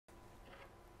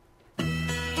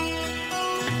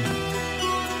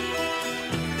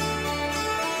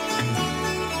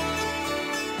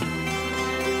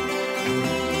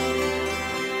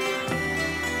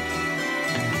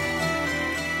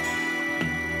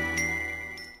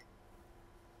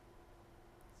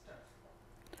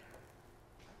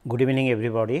Good evening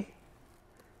everybody.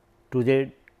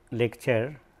 Today's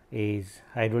lecture is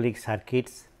hydraulic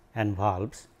circuits and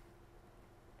valves,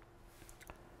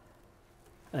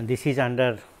 and this is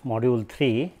under module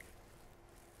 3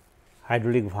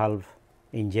 hydraulic valve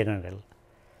in general.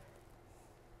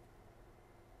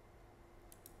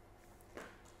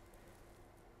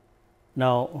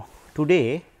 Now,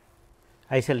 today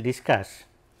I shall discuss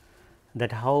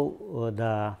that how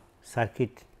the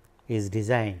circuit is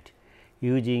designed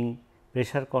using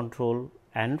pressure control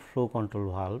and flow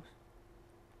control valves,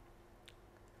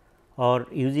 or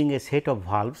using a set of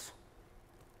valves,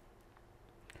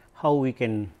 how we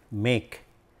can make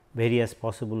various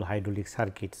possible hydraulic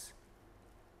circuits.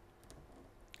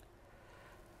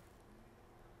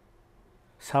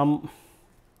 Some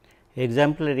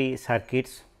exemplary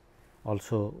circuits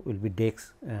also will be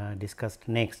discussed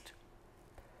next.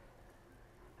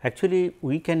 Actually,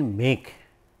 we can make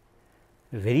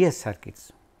various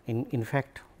circuits. In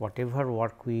fact, whatever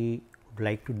work we would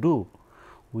like to do,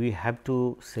 we have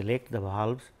to select the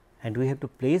valves and we have to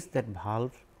place that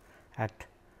valve at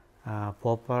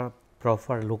proper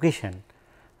location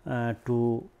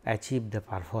to achieve the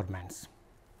performance.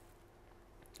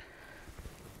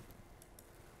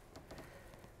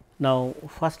 Now,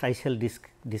 first I shall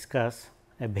discuss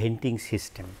a venting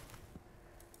system.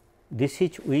 This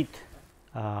is with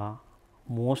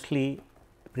mostly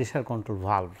pressure control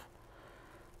valve.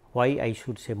 Why I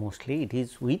should say mostly? It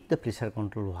is with the pressure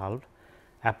control valve.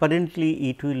 Apparently,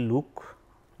 it will look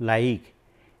like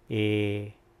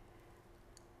a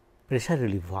pressure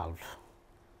relief valve,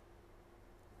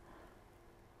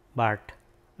 but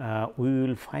we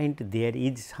will find there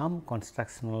is some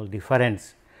constructional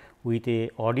difference with a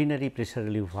ordinary pressure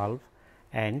relief valve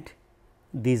and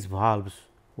these valves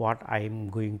what I am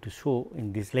going to show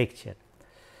in this lecture.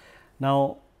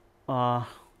 Now,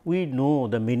 we know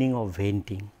the meaning of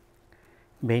venting.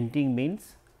 Venting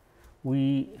means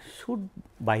we should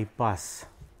bypass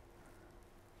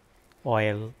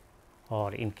oil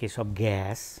or in case of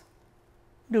gas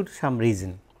due to some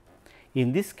reason.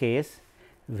 In this case,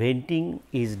 venting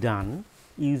is done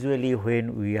usually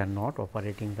when we are not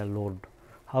operating the load.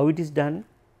 How it is done?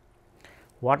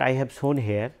 What I have shown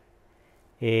here,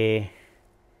 a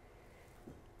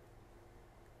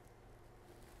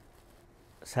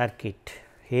circuit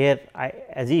here,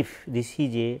 as if this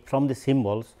is a, from the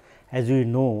symbols as we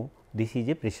know, this is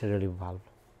a pressure relief valve.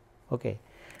 Okay.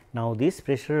 Now, this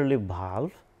pressure relief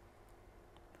valve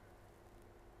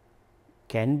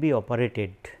can be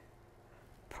operated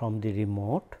from the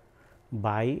remote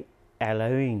by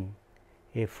allowing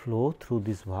a flow through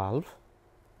this valve,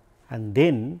 and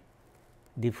then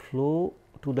the flow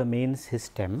to the main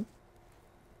system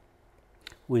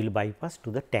will bypass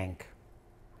to the tank.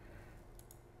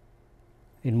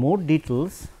 In more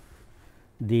details,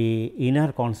 the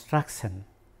inner construction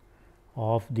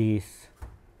of this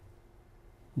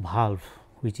valve,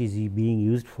 which is being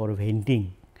used for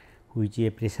venting, which is a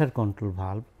pressure control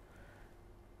valve,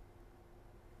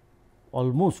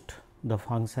 almost the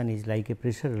function is like a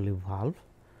pressure relief valve,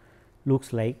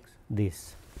 looks like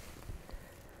this.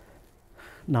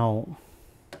 Now,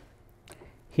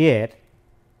 here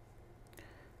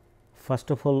first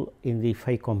of all, if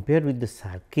I compare with the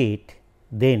circuit,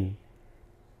 then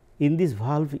in this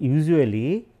valve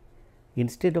usually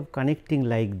instead of connecting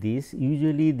like this,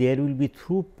 usually there will be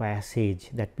through passage.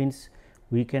 That means,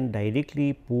 we can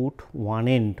directly put one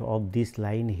end of this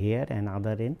line here and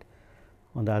other end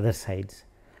on the other sides.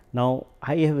 Now,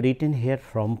 I have written here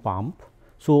from pump.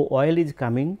 So, oil is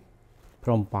coming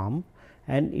from pump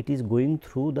and it is going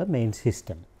through the main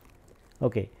system.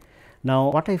 Okay. Now,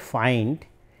 what I find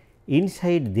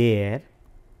inside there,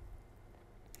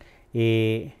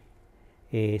 a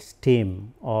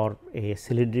stem or a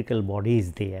cylindrical body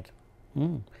is there.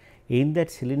 In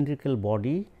that cylindrical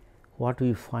body, what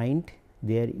we find,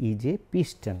 there is a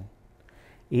piston.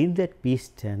 In that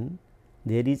piston,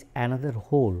 there is another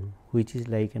hole which is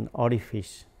like an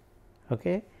orifice,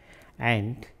 okay?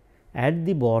 And at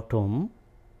the bottom,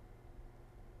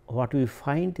 what we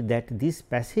find that this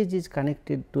passage is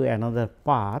connected to another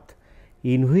path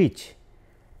in which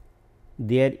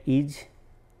there is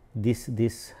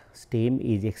this stem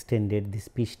is extended, this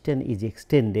piston is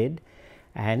extended,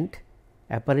 and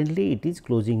apparently it is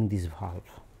closing this valve.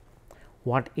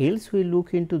 What else we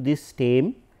look into this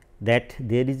stem, that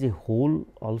there is a hole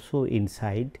also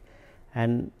inside,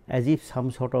 and as if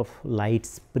some sort of light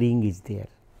spring is there.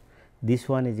 This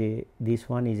one is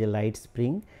a light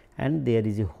spring and there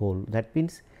is a hole. That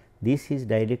means, this is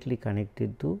directly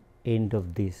connected to end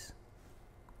of this.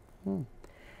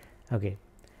 Okay.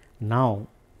 Now,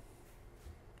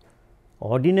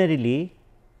 ordinarily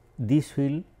this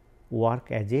will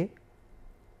work as a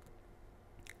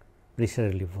pressure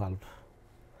relief valve.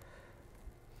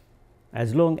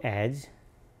 As long as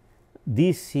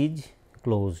this is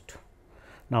closed.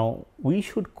 Now, we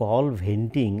should call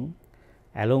venting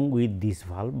along with this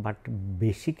valve, but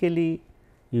basically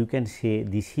you can say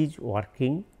this is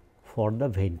working for the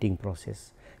venting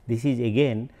process. This is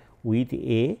again with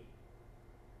a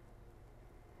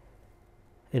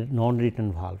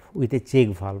non-return valve, with a check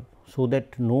valve, so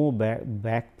that no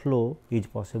backflow is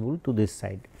possible to this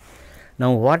side.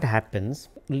 Now, what happens?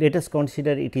 Let us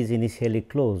consider it is initially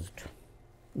closed,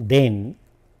 then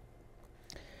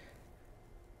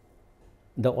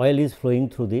the oil is flowing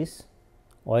through this,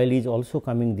 oil is also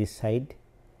coming this side,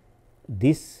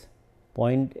 this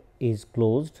point is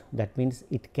closed, that means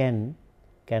it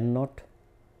cannot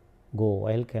go,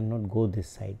 oil cannot go this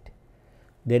side,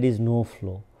 there is no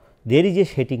flow, there is a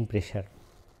setting pressure,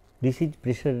 this is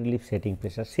pressure relief setting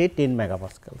pressure, say 10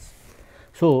 megapascals.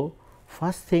 So,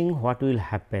 first thing what will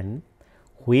happen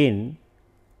when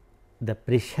the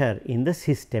pressure in the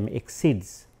system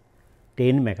exceeds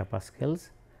 10 megapascals,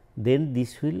 then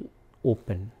this will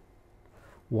open.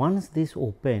 Once this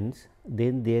opens,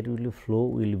 then there will be flow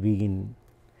will begin.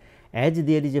 As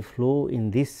there is a flow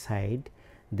in this side,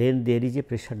 then there is a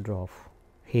pressure drop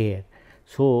here.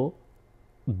 So,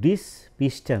 this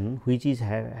piston which is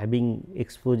having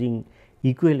exposing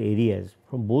equal areas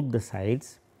from both the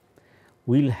sides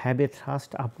will have a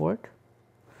thrust upward.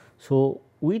 So,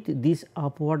 with this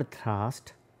upward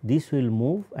thrust, this will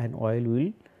move and oil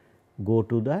will go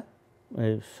to the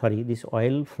this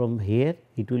oil from here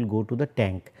it will go to the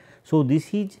tank. So,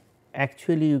 this is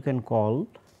actually you can call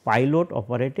pilot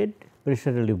operated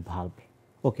pressure relief valve.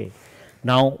 Okay.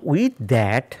 Now, with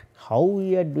that how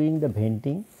we are doing the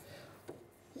venting?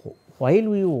 While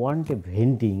we want a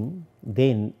venting,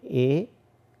 then a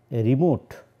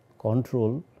remote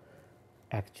control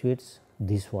actuates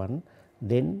this one,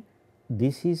 then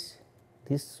this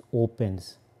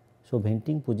opens. So,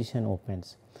 venting position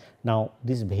opens. Now,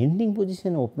 this venting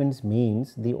position opens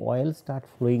means the oil start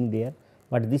flowing there,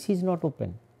 but this is not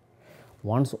open.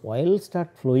 Once oil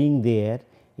start flowing there,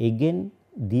 again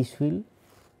this will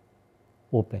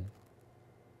open,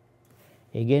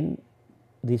 again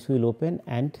this will open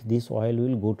and this oil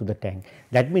will go to the tank.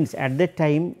 That means, at that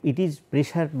time it is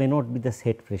pressure may not be the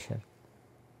set pressure,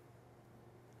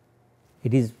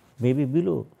 it is maybe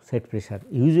below set pressure.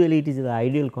 Usually it is the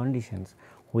ideal conditions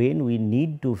when we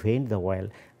need to vent the oil.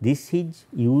 This is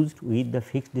used with the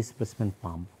fixed displacement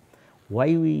pump.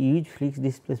 Why we use fixed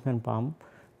displacement pump?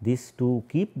 This to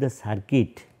keep the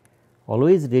circuit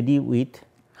always ready with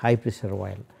high pressure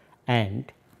oil, and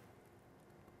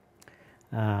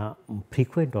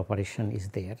frequent operation is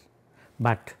there.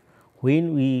 But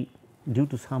when we due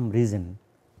to some reason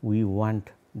we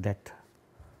want that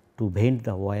to vent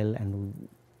the oil and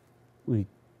we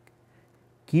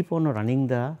keep on running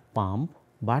the pump,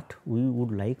 but we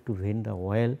would like to vent the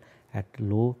oil at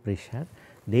low pressure,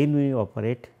 then we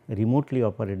remotely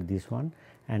operate this one,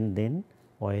 and then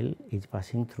oil is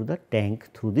passing through the tank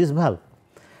through this valve.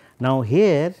 Now,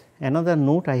 here another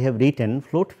note I have written,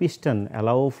 float piston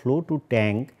allow flow to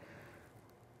tank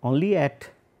only at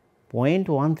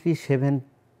 0.137,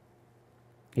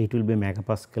 it will be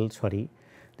megapascal, sorry,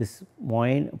 this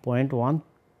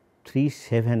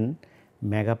 0.137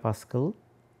 megapascal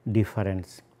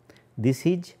difference. This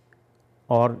is,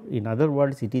 or in other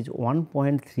words it is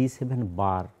 1.37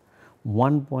 bar,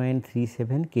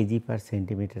 1.37 kg per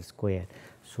centimeter square.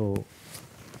 So,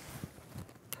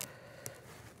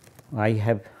 I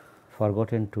have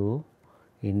forgotten to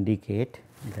indicate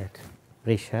that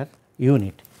pressure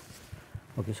unit.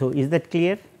 Okay. So, is that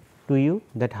clear to you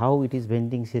that how it is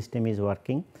venting system is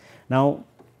working? Now,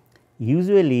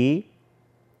 usually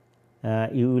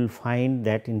you will find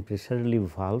that in pressure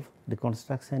relief valve the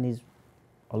construction is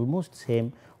almost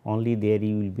same, only there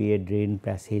you will be a drain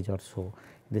passage or so.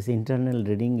 This internal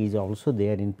draining is also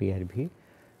there in PRV,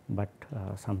 but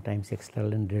sometimes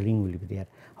external draining will be there.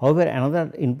 However,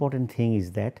 another important thing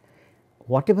is that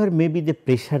whatever may be the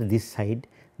pressure this side,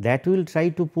 that will try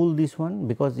to pull this one,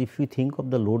 because if you think of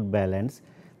the load balance,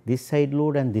 this side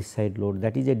load and this side load,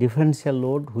 that is a differential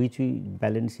load which we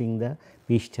balancing the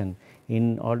piston.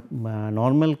 In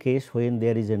normal case when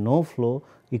there is a no flow,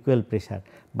 equal pressure,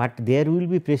 but there will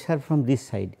be pressure from this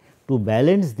side. To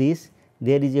balance this,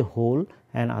 there is a hole,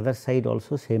 and other side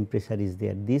also same pressure is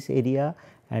there. This area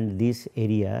and this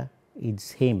area is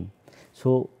same.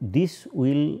 So, this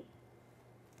will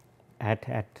at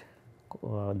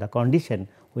the condition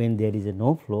when there is a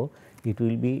no flow, it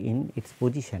will be in its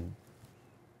position,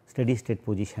 steady state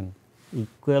position.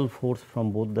 equal force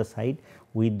from both the side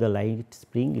with the light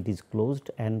spring, it is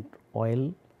closed and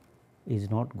oil is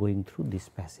not going through this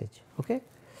passage. Okay.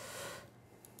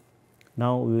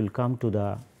 Now, we will come to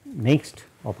the next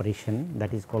operation,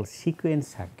 that is called sequence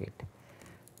circuit.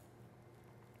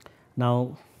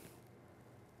 Now,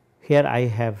 here I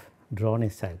have drawn a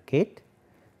circuit.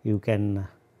 You can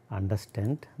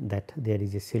understand that there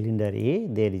is a cylinder A,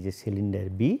 there is a cylinder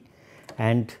B,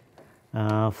 and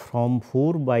from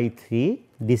 4/3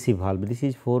 DC valve, this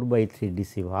is 4/3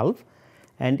 DC valve,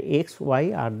 and X,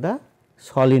 Y are the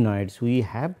solenoids. We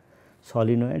have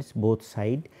solenoids both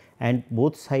side, and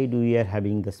both side we are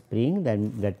having the spring,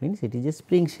 then that means it is a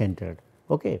spring centered.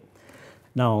 Okay.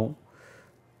 Now,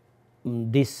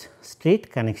 this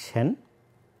straight connection,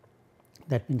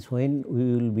 that means when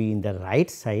we will be in the right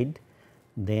side,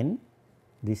 then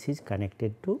this is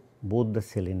connected to both the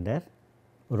cylinder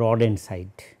rod end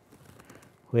side,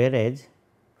 whereas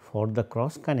for the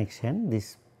cross connection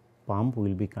this pump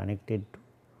will be connected to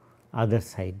other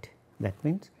side, that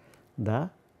means the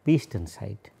piston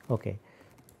side. Okay.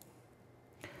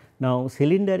 Now,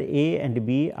 cylinder A and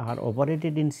B are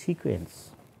operated in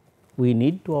sequence. We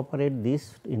need to operate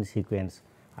this in sequence,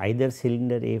 either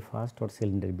cylinder A first or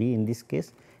cylinder B. In this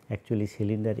case, actually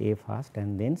cylinder A first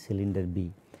and then cylinder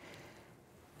B.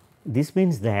 This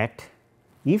means that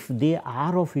if they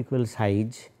are of equal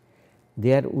size,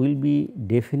 there will be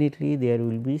definitely there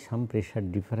will be some pressure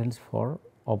difference for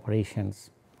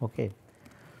operations. Okay.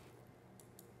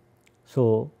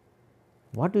 So,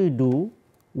 what we do,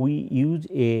 we use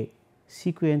a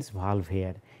sequence valve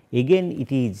here. Again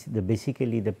it is the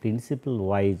basically the principle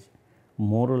wise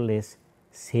more or less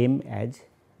same as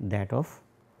that of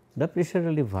the pressure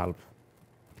relief valve.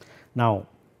 Now,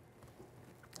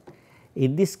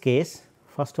 in this case,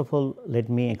 first of all let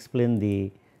me explain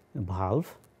the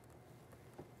valve.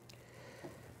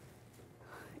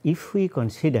 If we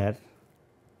consider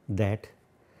that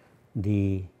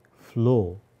the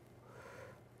flow,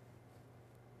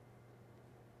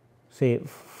 say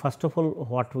first of all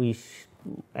what we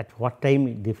at what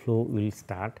time the flow will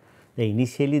start.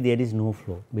 Initially there is no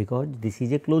flow because this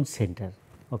is a closed center.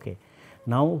 Okay.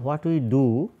 Now, what we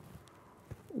do,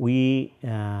 we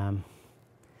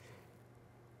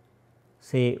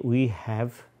say we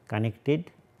have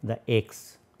connected the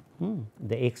X,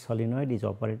 the X solenoid is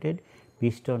operated,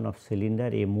 piston of cylinder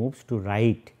A moves to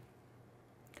right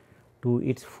to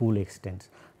its full extent.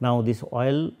 Now, this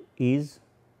oil is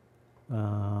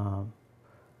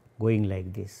going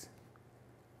like this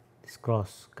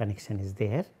cross connection is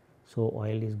there. So,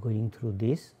 oil is going through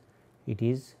this, it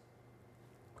is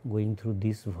going through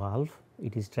this valve,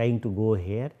 it is trying to go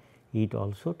here, it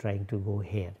also trying to go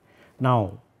here.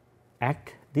 Now,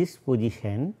 at this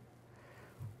position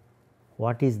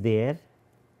what is there?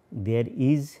 There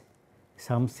is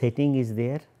some setting is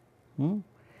there,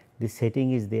 this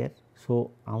setting is there.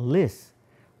 So, unless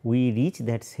we reach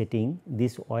that setting,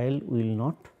 this oil will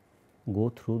not go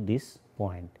through this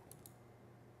point.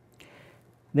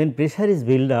 Then pressure is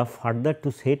built up further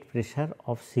to set pressure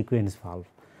of sequence valve.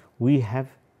 We have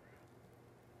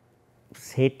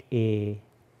set a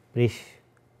pressure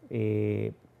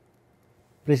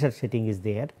setting is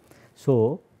there.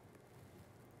 So,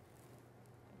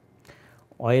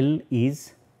 oil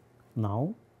is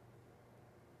now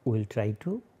will try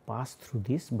to pass through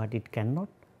this, but it cannot,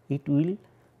 it will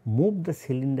move the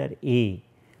cylinder A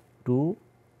to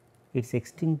its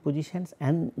existing positions,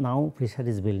 and now pressure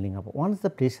is building up. Once the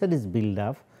pressure is built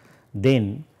up,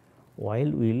 then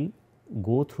oil will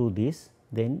go through this,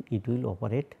 then it will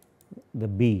operate the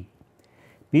B.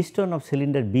 Piston of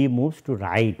cylinder B moves to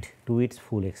right to its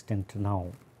full extent now.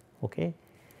 Okay.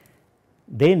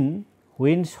 Then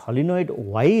when solenoid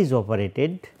Y is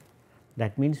operated,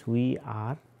 that means we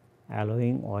are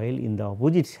allowing oil in the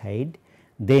opposite side,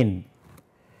 then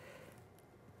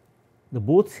the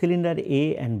both cylinder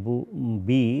A and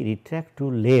B retract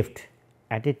to left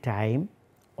at a time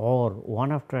or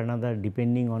one after another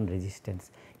depending on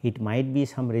resistance. It might be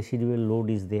some residual load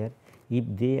is there. If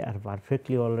they are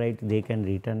perfectly all right, they can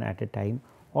return at a time,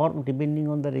 or depending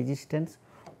on the resistance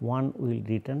one will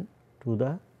return to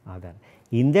the other.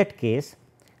 In that case,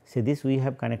 say this we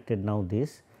have connected now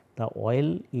this, the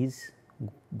oil is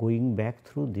going back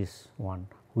through this one,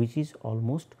 which is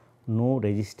almost no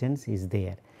resistance is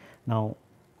there. Now,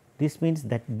 this means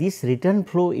that this return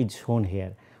flow is shown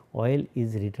here, oil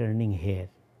is returning here,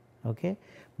 okay.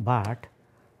 But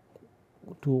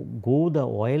to go the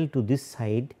oil to this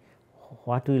side,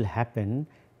 what will happen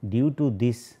due to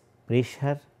this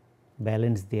pressure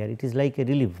balance there, it is like a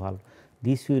relief valve,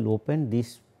 this will open,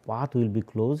 this path will be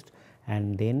closed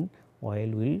and then oil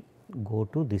will go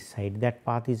to this side. That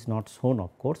path is not shown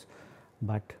of course,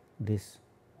 but this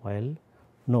oil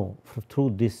no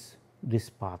through this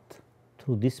path,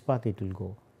 through this path it will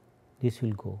go, this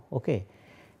will go. Okay.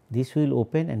 This will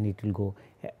open and it will go.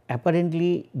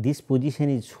 Apparently this position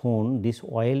is shown, this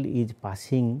oil is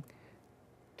passing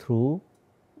through,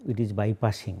 it is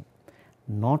bypassing,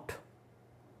 not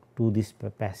to this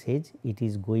passage, it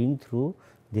is going through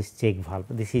this check valve.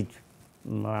 This is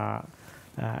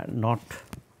not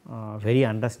very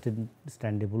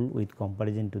understandable with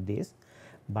comparison to this,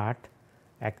 but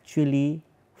actually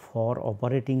for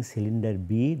operating cylinder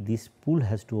B, this spool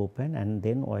has to open and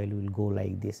then oil will go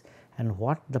like this, and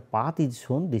what the path is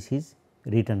shown, this is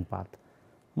return path.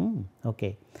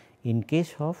 Okay. In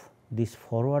case of this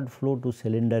forward flow to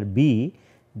cylinder B,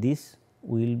 this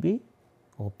will be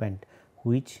opened,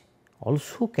 which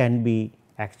also can be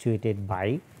actuated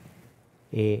by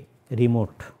a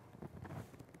remote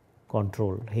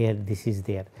control. Here this is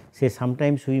there. Say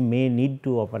sometimes we may need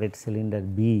to operate cylinder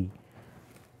B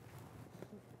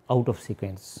out of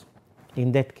sequence.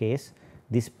 In that case,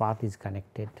 this path is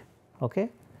connected. Okay.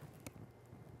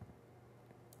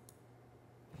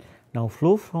 Now,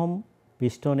 flow from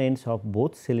piston ends of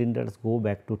both cylinders go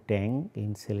back to tank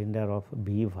in cylinder of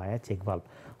B via check valve.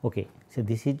 Okay. So,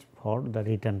 this is for the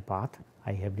return path,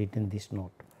 I have written this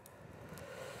note.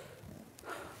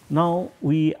 Now,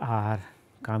 we are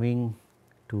coming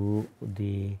to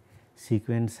the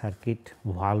sequence circuit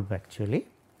valve actually.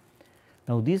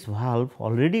 Now, this valve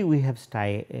already we have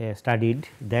studied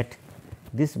that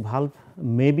this valve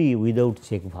may be without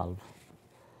check valve.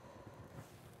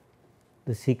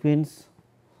 The sequence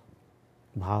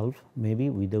valve may be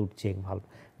without check valve,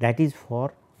 that is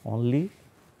for only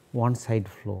one side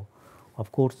flow.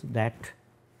 Of course, that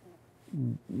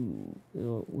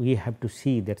we have to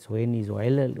see that when is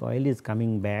oil is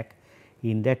coming back,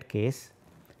 in that case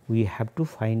we have to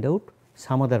find out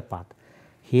some other path.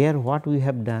 Here what we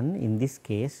have done in this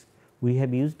case, we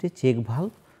have used a check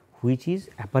valve which is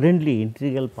apparently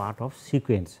integral part of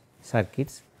sequence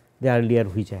circuits, the earlier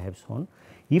which I have shown.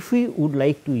 If we would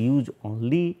like to use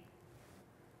only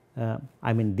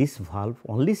this valve,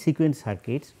 only sequence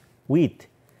circuits with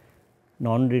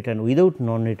without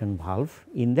non-return valve,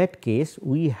 in that case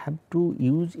we have to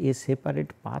use a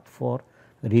separate path for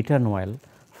return oil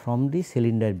from the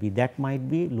cylinder B, that might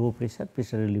be low pressure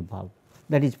relief valve,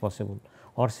 that is possible,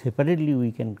 or separately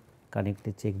we can connect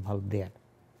a check valve there,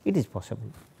 it is possible.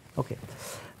 Okay.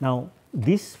 Now,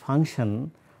 this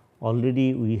function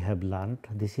already we have learnt,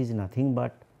 this is nothing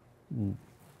but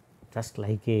just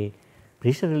like a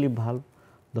pressure relief valve,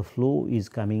 the flow is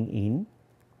coming in.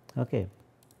 Okay.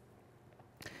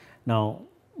 Now,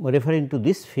 referring to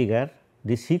this figure,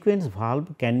 the sequence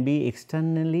valve can be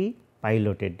externally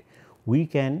piloted, we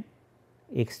can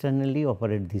externally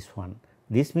operate this one.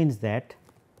 This means that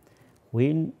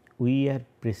when we are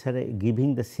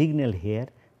giving the signal here,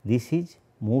 this is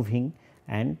moving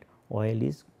and oil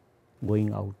is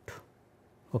going out.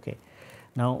 Okay.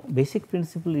 Now, basic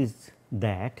principle is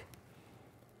that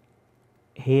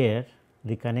here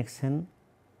the connection,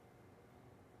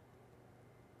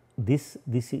 this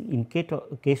in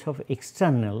case of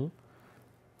external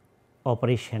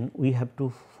operation, we have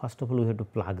to first of all we have to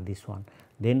plug this one,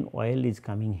 then oil is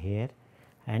coming here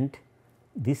and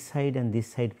this side and this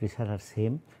side pressure are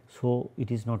same. So,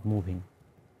 it is not moving.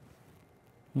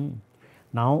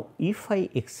 Now, if I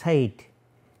excite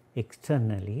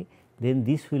externally, then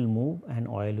this will move and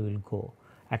oil will go.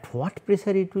 At what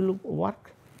pressure it will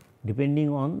work? Depending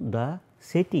on the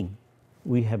setting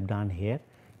we have done here,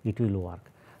 it will work.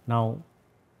 Now,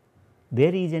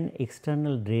 there is an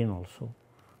external drain also.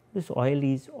 This oil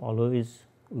is always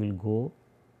will go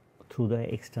through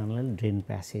the external drain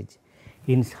passage.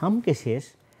 In some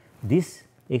cases, this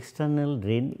external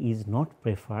drain is not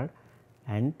preferred,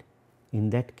 and in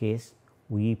that case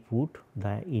we put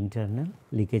the internal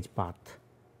leakage path,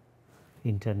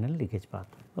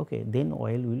 okay. Then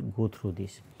oil will go through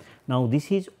this. Now,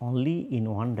 this is only in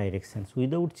one direction. So,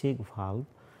 without check valve,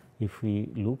 if we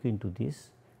look into this,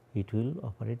 it will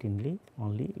operate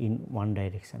only in one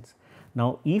direction.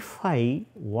 Now, if I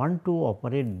want to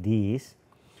operate this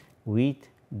with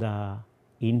the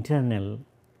internal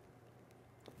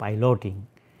piloting,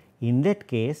 in that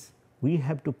case we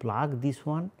have to plug this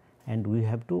one and we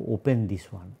have to open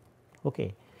this one.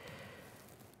 Okay.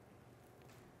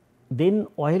 Then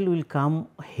oil will come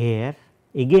here,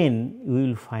 again we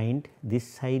will find this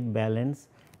side balance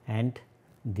and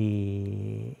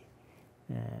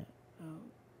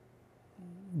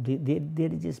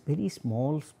there is a very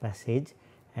small passage,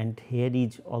 and here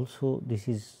is also, this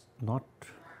is not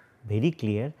very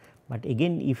clear, but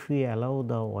again if we allow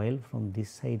the oil from this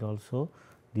side also,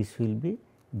 this will be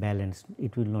balanced,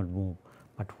 it will not move.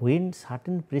 But when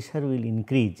certain pressure will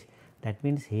increase, that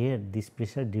means here this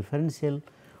pressure differential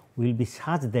will be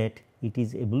such that it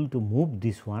is able to move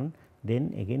this one,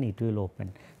 then again it will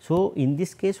open. So, in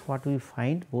this case what we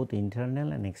find, both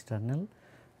internal and external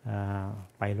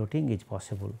piloting is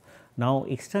possible. Now,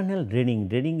 external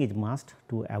draining is must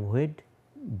to avoid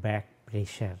back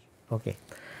pressure. Okay.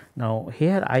 Now,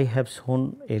 here I have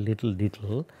shown a little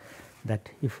detail that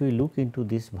if we look into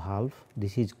this valve,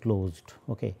 this is closed.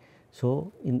 Okay.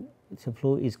 So, so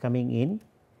flow is coming in,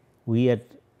 we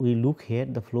look here,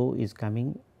 the flow is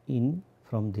coming in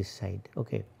from this side.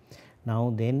 Okay.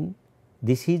 Now, then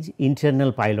this is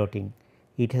internal piloting,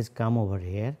 it has come over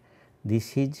here,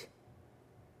 this is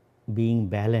being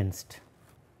balanced.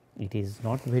 It is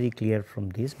not very clear from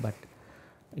this, but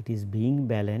it is being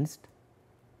balanced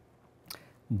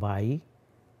by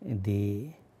the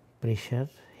pressure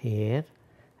here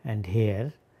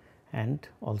and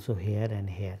also here and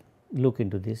here. Look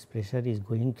into this, pressure is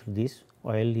going through this,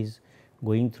 oil is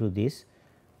going through this,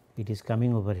 it is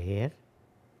coming over here.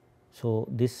 So,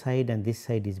 this side and this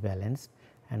side is balanced,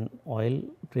 and oil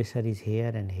pressure is here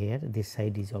and here, this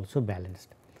side is also balanced,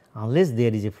 unless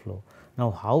there is a flow.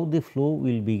 Now, how the flow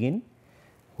will begin?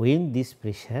 When this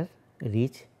pressure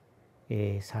reach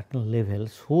a certain level,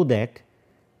 so that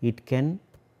it can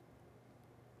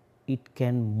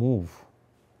move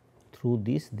through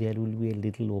this, there will be a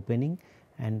little opening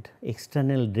and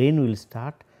external drain will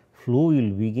start, flow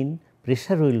will begin,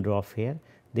 pressure will drop here,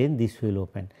 then this will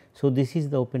open. So, this is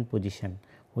the open position.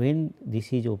 When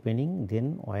this is opening,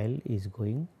 then oil is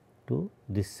going to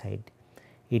this side.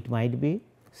 It might be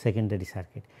secondary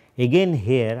circuit. Again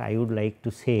here I would like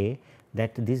to say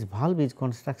that this valve is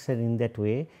constructed in that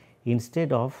way,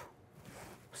 instead of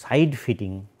side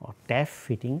fitting or tap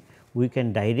fitting, we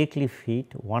can directly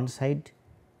fit one side,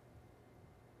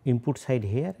 input side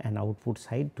here and output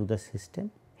side to the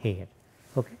system here.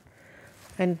 Okay.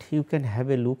 And you can have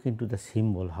a look into the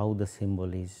symbol, how the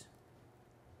symbol is.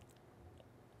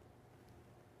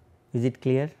 Is it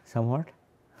clear somewhat?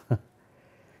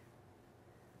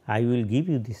 I will give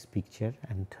you this picture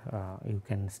and you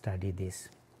can study this.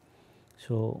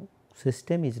 So,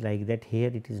 system is like that, here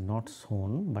it is not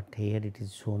shown, but here it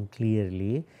is shown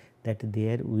clearly that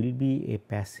there will be a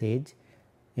passage.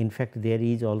 In fact, there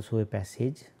is also a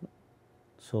passage.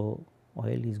 So,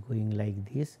 oil is going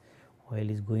like this, oil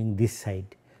is going this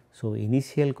side. So,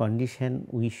 initial condition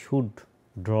we should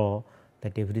draw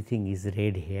that everything is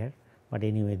red here, but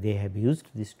anyway they have used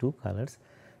these two colors.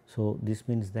 So, this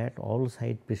means that all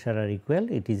side pressure are equal,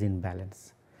 it is in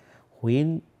balance.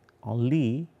 When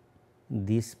only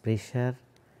this pressure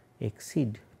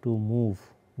exceed to move,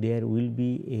 there will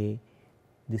be a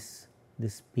this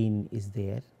pin is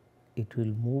there, it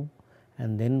will move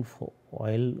and then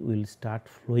oil will start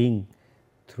flowing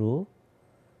through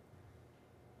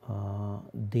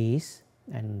this,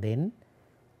 and then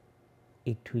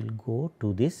it will go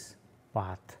to this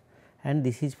path, and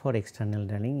this is for external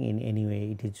draining. In any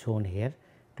way it is shown here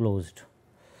closed.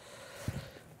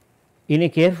 In a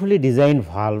carefully designed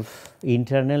valve,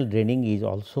 internal draining is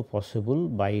also possible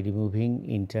by removing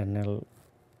internal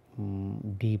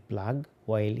D plug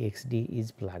while XD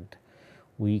is plugged.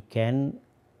 We can,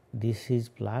 this is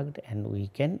plugged and we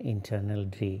can internal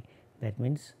drain, that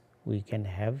means we can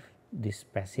have this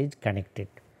passage connected,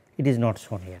 it is not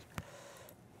shown here.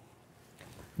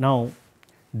 Now,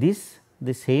 this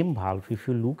the same valve, if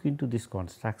you look into this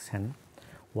construction,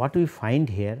 what we find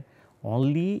here,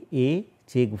 only a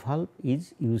check valve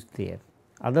is used there,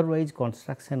 otherwise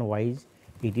construction wise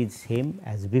it is same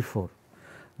as before.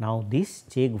 Now, this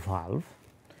check valve,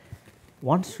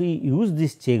 once we use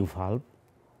this check valve,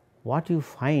 what you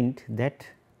find that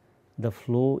the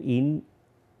flow in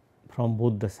from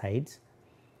both the sides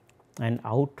and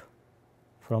out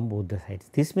from both the sides.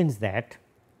 This means that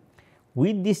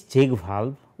with this check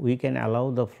valve we can allow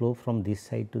the flow from this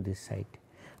side to this side.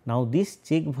 Now, this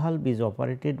check valve is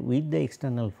operated with the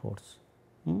external force.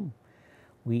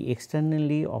 We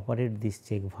externally operate this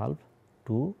check valve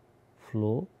to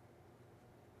flow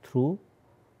to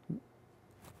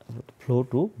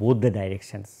both the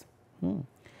directions.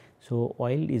 So,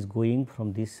 oil is going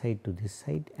from this side to this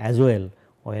side, as well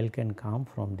oil can come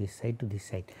from this side to this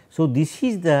side. So, this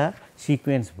is the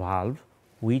sequence valve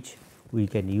which we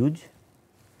can use.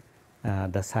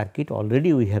 The circuit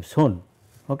already we have shown.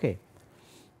 Okay.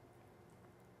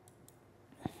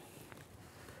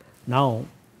 Now,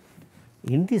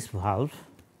 in this valve,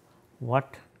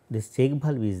 what this check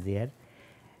valve is there,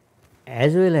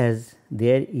 as well as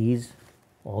there is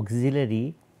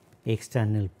auxiliary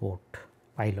external port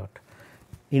pilot.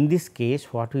 In this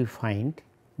case what we find,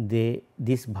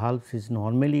 this valve is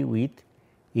normally with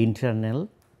internal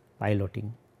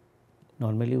piloting,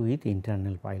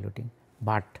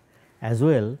 but as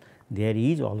well there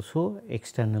is also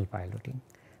external piloting.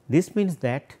 This means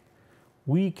that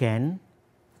we can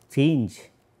change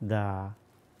the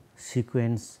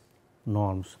sequence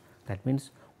norms. That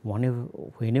means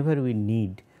whenever we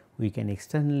need, we can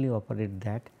externally operate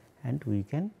that, and we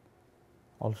can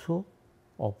also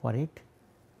operate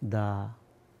the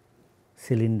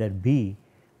cylinder B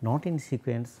not in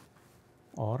sequence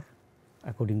or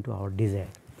according to our desire,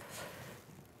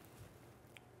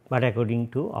 but according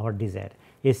to our desire.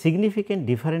 A significant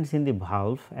difference in the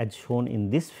valve as shown in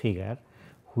this figure,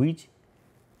 which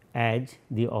as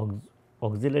the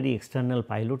auxiliary external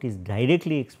pilot is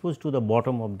directly exposed to the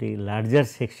bottom of the larger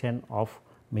section of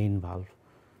main valve.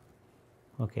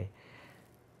 Okay.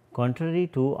 Contrary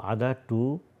to other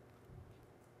two,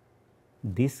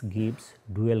 this gives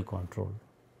dual control.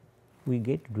 We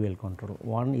get dual control.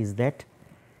 One is that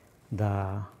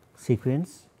the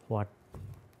sequence what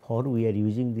for we are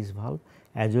using this valve,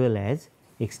 as well as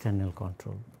external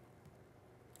control.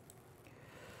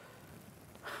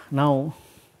 Now,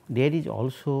 there is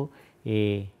also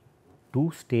a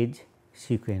two-stage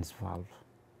sequence valve.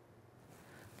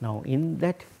 Now, in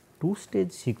that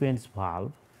two-stage sequence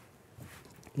valve,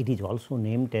 it is also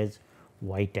named as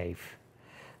Y type.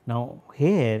 Now,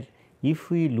 here if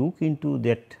we look into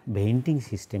that venting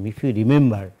system, if you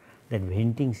remember that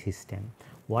venting system,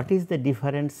 what is the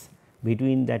difference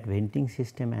between that venting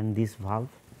system and this valve?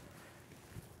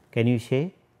 Can you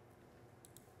say?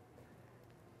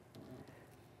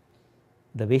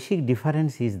 The basic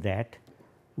difference is that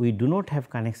we do not have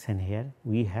connection here,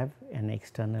 we have an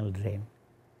external drain.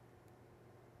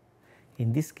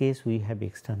 In this case we have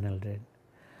external drain,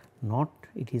 not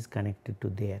it is connected to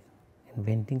there. In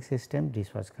venting system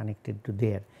this was connected to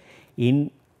there.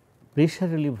 In pressure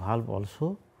relief valve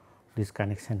also this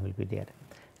connection will be there.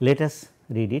 Let us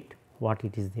read it what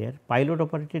it is there. Pilot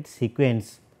operated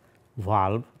sequence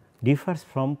valve differs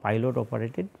from pilot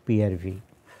operated PRV.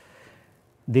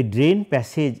 The drain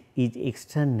passage is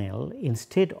external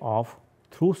instead of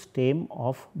through stem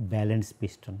of balance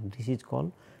piston. This is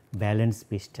called balance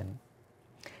piston.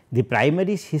 The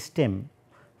primary system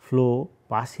flow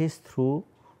passes through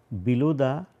below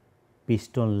the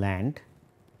piston land.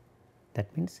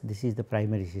 That means, this is the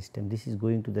primary system, this is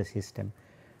going to the system.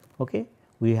 Okay.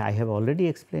 I have already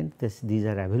explained this, these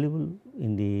are available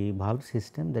in the valve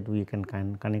system that we can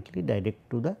connect direct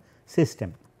to the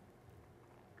system.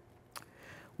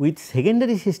 With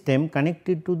secondary system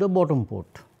connected to the bottom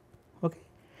port. Okay.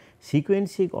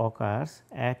 Sequencing occurs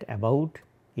at about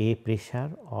a pressure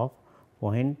of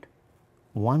 0.137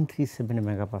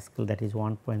 megapascal, that is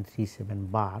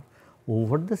 1.37 bar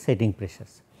over the setting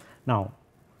pressures. Now,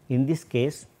 in this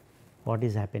case what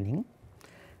is happening,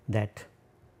 that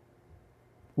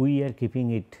we are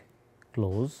keeping it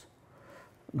close.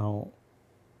 Now,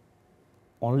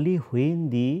 only when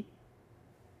the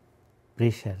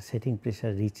pressure, setting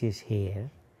pressure reaches here,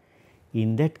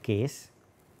 in that case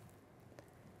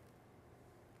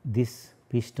this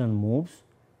piston moves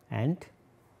and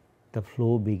the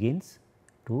flow begins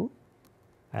to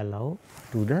allow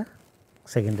to the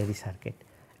secondary circuit.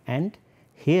 And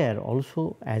here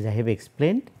also, as I have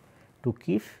explained, to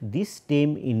keep this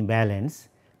stem in balance,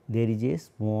 there is a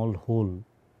small hole,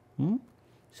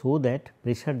 so that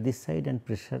pressure this side and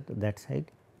pressure that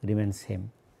side remains same.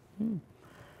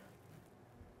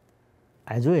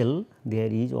 As well there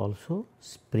is also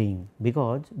spring,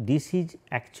 because this is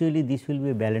actually this will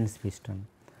be a balanced piston.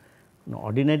 Now,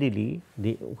 ordinarily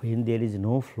when there is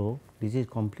no flow, this is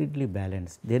completely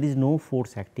balanced, there is no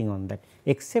force acting on that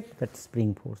except that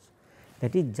spring force,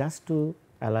 that is just to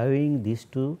allowing this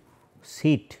to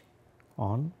sit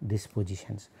on these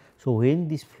positions. So, when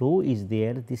this flow is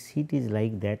there, this seat is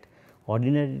like that,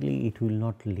 ordinarily it will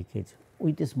not leakage,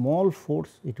 with a small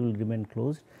force it will remain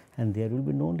closed and there will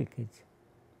be no leakage.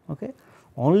 Okay.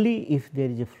 Only if there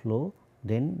is a flow,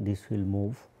 then this will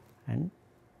move and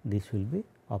this will be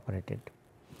operated.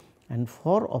 And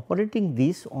for operating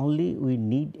this only we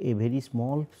need a very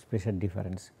small pressure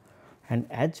difference, and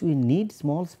as we need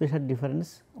small pressure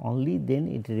difference, only then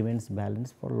it remains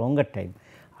balanced for longer time.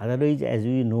 Otherwise, as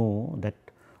we know that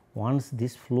once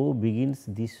this flow begins,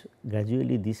 this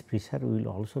gradually this pressure will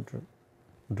also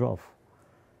drop.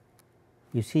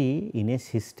 You see, in a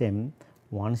system,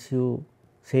 once you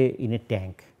say in a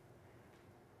tank,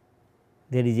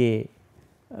 there is a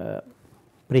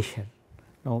pressure.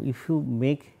 Now, if you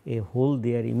make a hole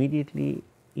there, immediately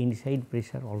inside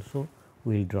pressure also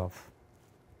will drop.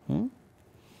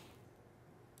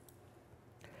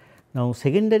 Now,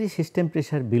 secondary system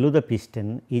pressure below the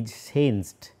piston is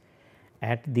sensed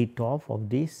at the top of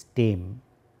the stem.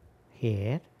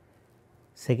 Here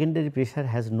secondary pressure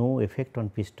has no effect on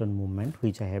piston movement,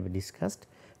 which I have discussed.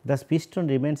 Thus, piston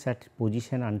remains at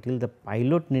position until the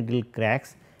pilot needle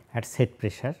cracks at set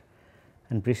pressure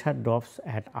and pressure drops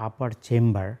at upper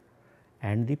chamber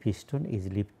and the piston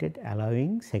is lifted,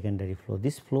 allowing secondary flow.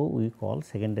 This flow we call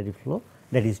secondary flow,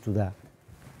 that is to the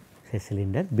say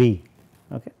cylinder B.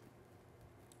 Okay.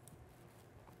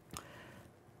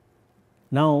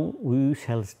 Now, we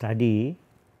shall study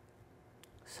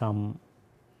some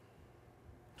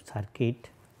circuit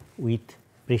with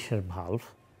pressure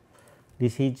valve.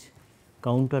 This is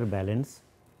counterbalance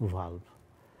valve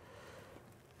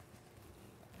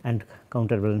and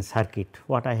counterbalance circuit.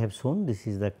 What I have shown, this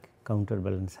is the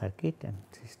counterbalance circuit and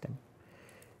system.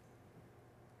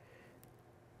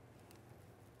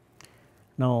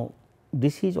 Now,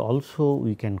 this is also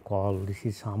we can call, this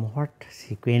is somewhat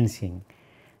sequencing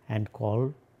and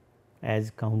called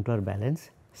as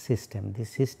counterbalance system. This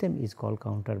system is called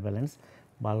counterbalance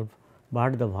valve,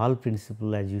 but the valve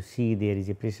principle, as you see, there is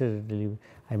a pressure relief,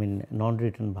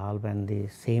 non-return valve and the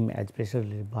same as pressure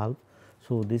relief valve.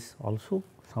 So, this also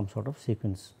some sort of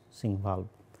sequencing valve,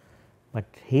 but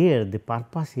here the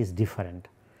purpose is different.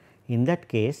 In that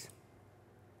case,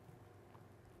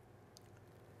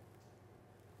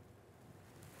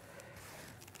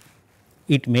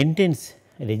 it maintains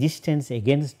resistance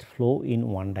against flow in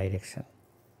one direction,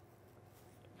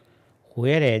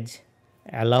 whereas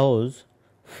allows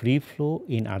free flow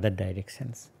in other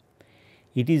directions.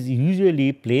 It is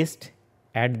usually placed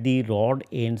at the rod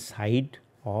end side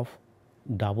of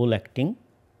double acting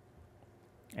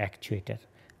actuator.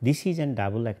 This is a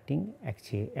double acting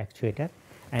actuator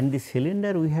and the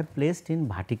cylinder we have placed in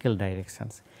vertical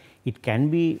directions. It can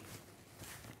be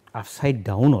upside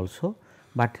down also,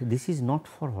 but this is not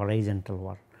for horizontal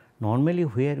work. Normally,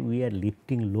 where we are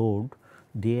lifting load,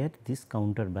 there this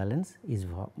counterbalance is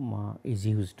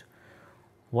used.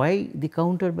 Why the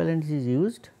counterbalance is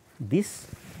used? This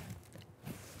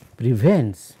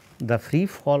prevents the free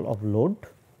fall of load,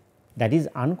 that is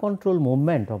uncontrolled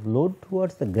movement of load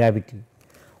towards the gravity.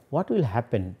 What will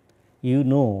happen? You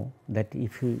know that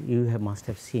if you must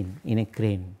have seen in a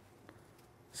crane,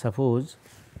 suppose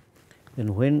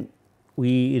then when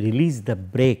we release the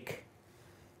brake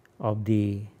of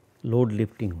the load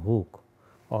lifting hook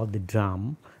or the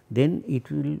drum, then it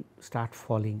will start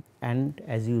falling, and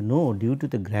as you know, due to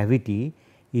the gravity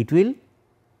it will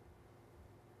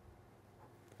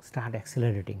start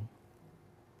accelerating.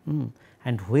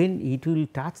 And when it will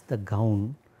touch the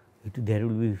ground, there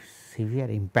will be severe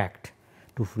impact.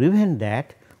 To prevent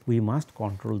that, we must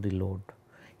control the load.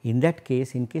 In that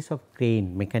case, in case of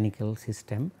crane mechanical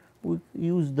system, we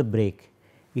use the brake.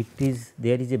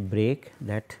 There is a brake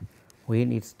that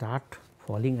when it start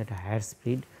falling at a higher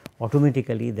speed,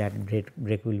 automatically that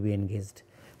brake will be engaged.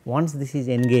 Once this is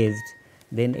engaged,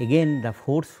 then again the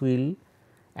force will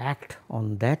act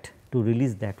on that to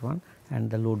release that one and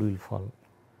the load will fall,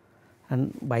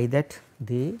 and by that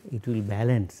it will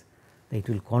balance, it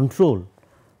will control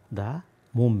the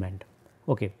movement.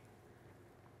 Okay.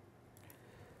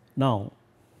 Now,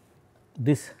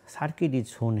 this circuit is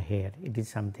shown here, it is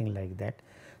something like that.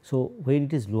 So, when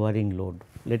it is lowering load,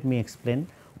 let me explain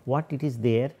what it is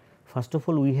there. First of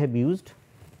all, we have used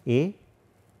a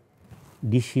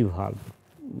DC valve,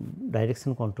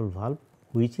 direction control valve,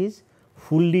 which is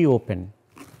fully open,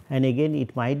 and again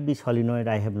it might be solenoid,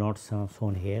 I have not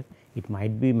shown here, it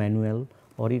might be manual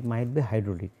or it might be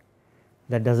hydraulic,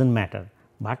 that does not matter.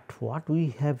 But what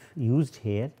we have used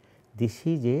here, this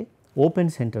is a open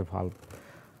center valve.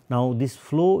 Now, this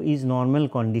flow is normal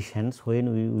conditions.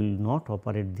 When we will not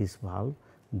operate this valve,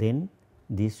 then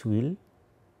this will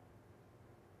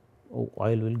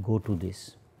oil will go to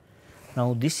this.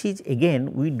 Now, this is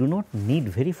again we do not need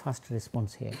very fast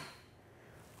response here.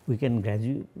 We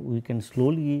can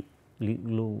slowly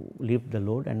lift the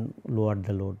load and lower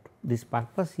the load. This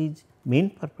purpose is, main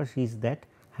purpose is that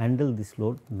handle this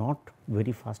load, not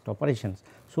very fast operations.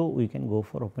 So, we can go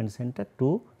for open center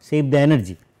to save the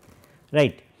energy,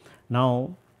 right.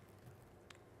 Now,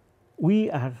 we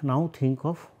are now think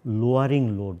of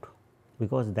lowering load,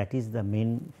 because that is the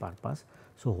main purpose.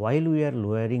 So, while we are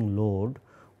lowering load,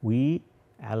 we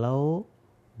allow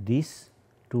this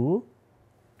to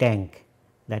tank,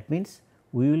 that means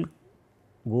we will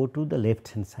go to the left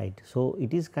hand side. So,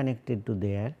 it is connected to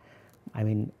there,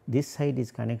 this side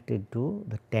is connected to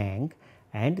the tank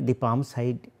and the pump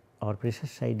side or pressure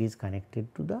side is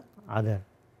connected to the other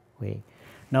way.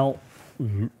 Now,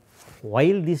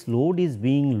 while this load is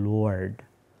being lowered,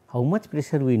 how much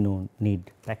pressure we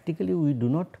need? Practically we do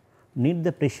not need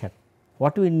the pressure.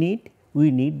 What we need?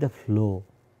 We need the flow,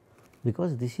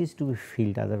 because this is to be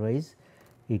filled, otherwise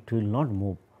it will not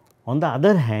move. On the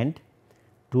other hand,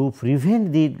 to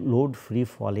prevent the load free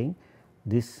falling,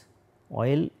 this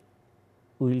oil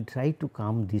will try to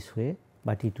come this way,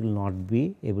 but it will not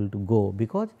be able to go,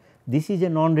 because this is a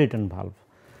non-return valve.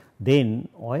 Then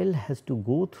oil has to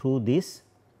go through this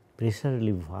pressure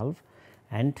relief valve,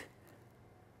 and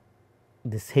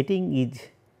the setting is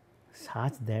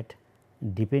such that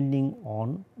depending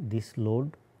on this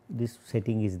load, this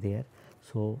setting is there.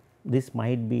 So, this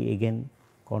might be again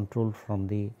controlled from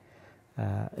the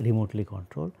remotely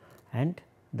controlled, and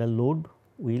the load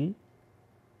will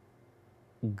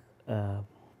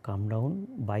come down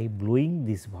by blowing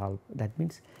this valve. That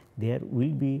means, there will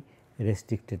be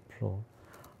restricted flow.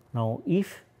 Now,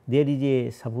 if there is a,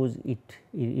 suppose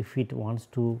if it wants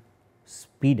to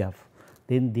speed up,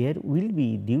 then there will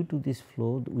be, due to this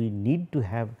flow, we need to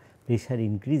have pressure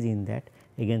increase in that,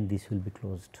 again this will be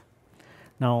closed.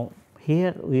 Now,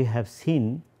 here we have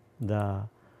seen the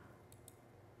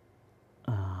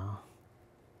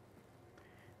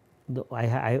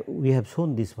we have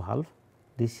shown this valve.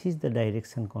 This is the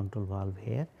direction control valve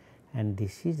here, and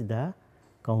this is the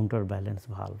counterbalance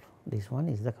valve. This one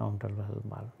is the counterbalance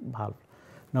valve.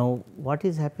 Now, what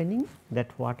is happening?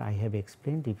 That what I have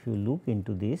explained. If you look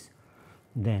into this,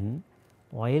 then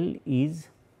oil is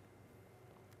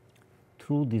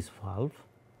through this valve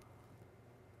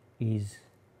is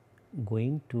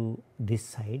going to this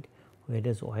side,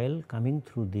 whereas oil coming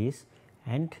through this,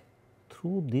 and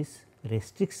through this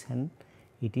restriction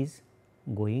it is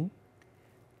going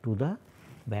to the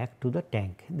back to the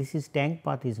tank. This is tank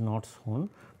path is not shown,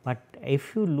 but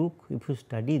if you look, if you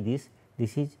study this,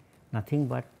 this is nothing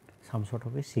but some sort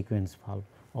of a sequence valve.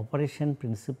 Operation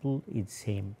principle is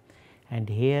same, and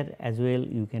here as well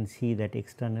you can see that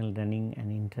external draining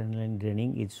and internal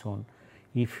draining is shown.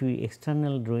 If we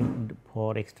external drain,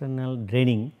 for external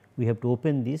draining, we have to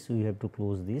open this, we have to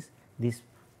close this, this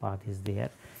path is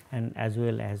there, and as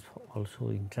well as also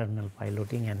internal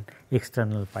piloting and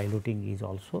external piloting is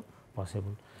also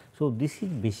possible. So, this is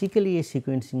basically a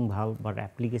sequencing valve, but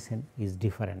application is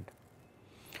different.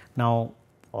 Now,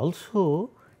 also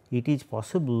it is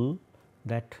possible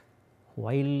that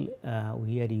while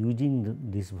we are using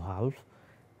this valve,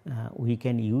 we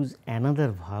can use another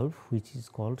valve which is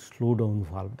called slow down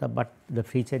valve, but the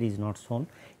feature is not shown.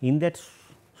 In that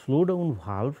slow down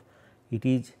valve, it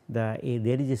is there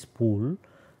is a spool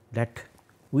that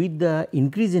with the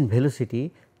increase in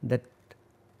velocity, that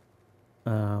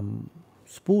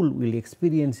spool will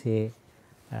experience a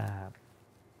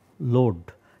load,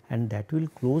 and that will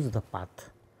close the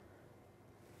path.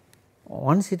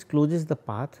 Once it closes the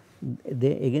path,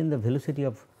 again the velocity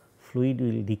of fluid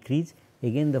will decrease,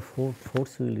 again the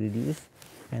force will reduce,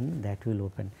 and that will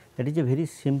open. That is a very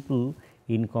simple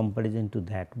in comparison to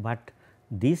that, but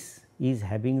this is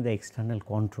having the external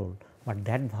control, but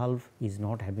that valve is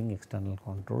not having external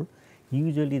control.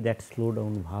 Usually that slow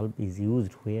down valve is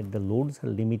used where the loads are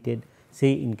limited,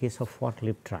 say in case of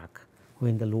forklift truck,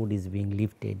 when the load is being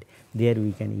lifted, there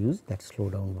we can use that slow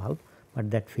down valve, but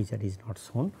that feature is not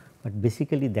shown, but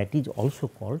basically that is also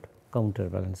called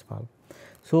counterbalance valve.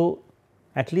 So,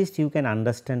 at least you can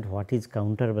understand what is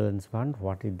counterbalance valve,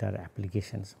 what is their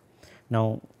applications.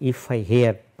 Now, if I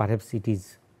here, perhaps it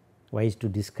is wise to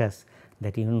discuss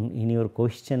that in your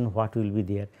question what will be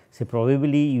there. So,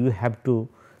 probably you have to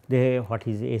what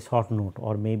is a short note,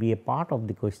 or maybe a part of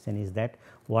the question is that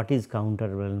what is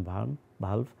counterbalance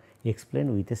valve,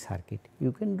 explain with a circuit.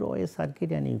 You can draw a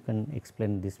circuit and you can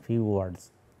explain these few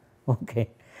words. Okay.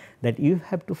 That you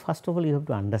have to, first of all you have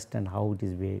to understand how it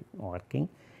is working,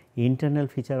 internal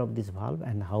feature of this valve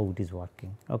and how it is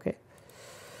working. Okay.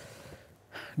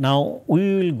 Now,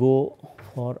 we will go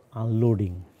for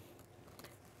unloading.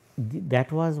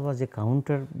 That was a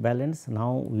counterbalance.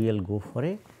 Now, we will go for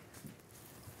a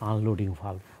unloading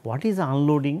valve. What is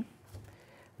unloading?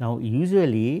 Now,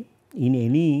 usually in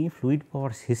any fluid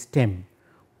power system,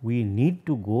 we need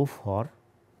to go for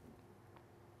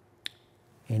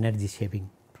energy saving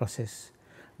process.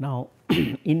 Now,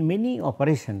 in many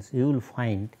operations you will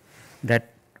find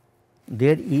that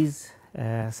there is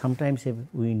sometimes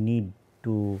we need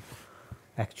to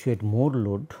actuate more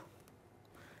load,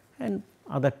 and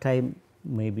other time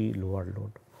maybe lower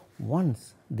load.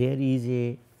 Once there is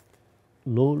a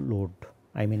low load,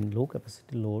 I mean low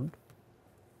capacity load,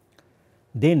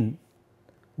 then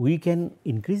we can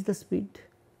increase the speed,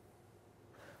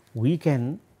 we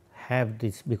can have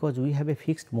this, because we have a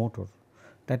fixed motor.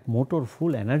 that motor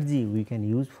full energy we can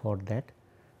use for that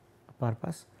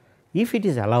purpose. If it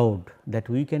is allowed that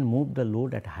we can move the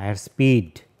load at higher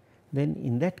speed, then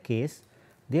in that case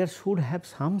there should have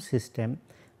some system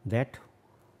that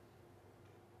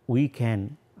we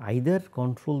can either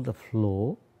control the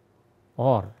flow,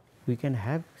 or we can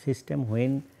have system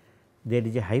when there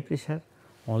is a high pressure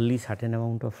only certain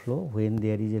amount of flow, when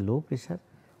there is a low pressure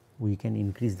we can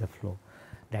increase the flow.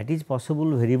 That is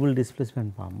possible variable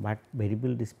displacement pump, but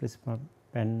variable displacement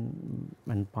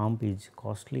pump is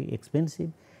costly,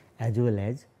 expensive, as well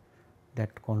as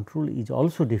that control is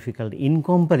also difficult in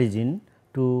comparison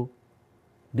to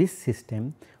this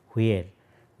system where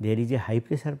there is a high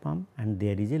pressure pump and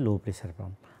there is a low pressure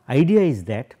pump. Idea is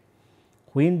that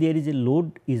when there is a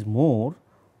load is more,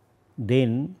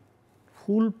 then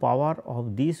full power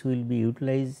of this will be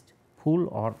utilized, full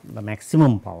or the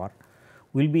maximum power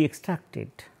will be extracted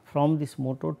from this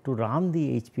motor to run the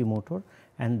HP motor,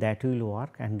 and that will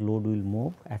work and load will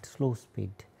move at slow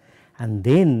speed. And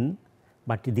then,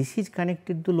 but this is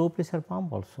connected to low pressure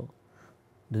pump also.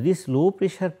 This low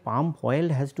pressure pump oil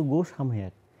has to go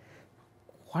somewhere.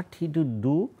 What it would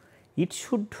do? It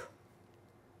should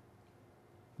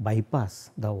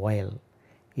bypass the oil,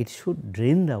 it should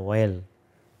drain the oil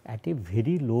at a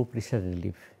very low pressure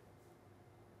relief.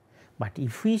 But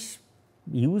if we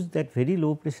use that very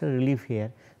low pressure relief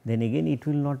here, then again it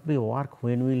will not be work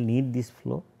when we will need this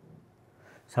flow.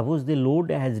 Suppose the load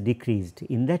has decreased,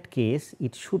 in that case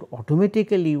it should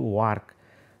automatically work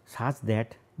such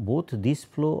that both this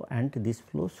flow and this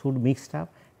flow should mixed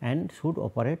up and should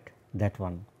operate that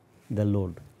one, the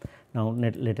load. Now,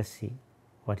 let us see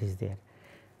what is there.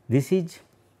 This is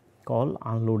called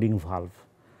unloading valve.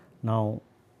 Now,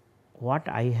 what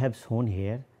I have shown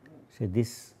here, say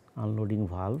this unloading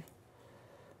valve,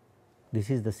 this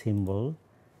is the symbol,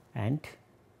 and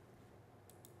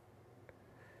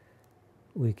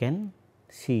we can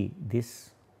see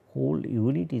this whole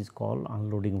unit is called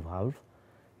unloading valve.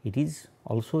 It is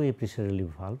also a pressure relief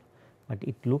valve, but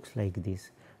it looks like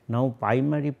this. Now,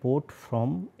 primary port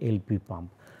from LP pump.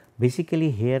 Basically,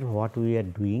 here what we are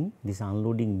doing, this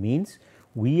unloading means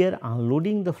we are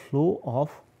unloading the flow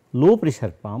of low pressure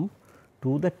pump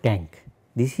to the tank.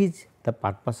 This is the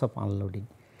purpose of unloading.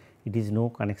 It is no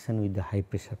connection with the high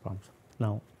pressure pumps.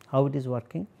 Now, how it is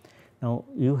working? Now,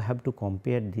 you have to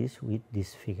compare this with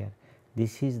this figure.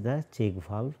 This is the check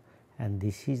valve and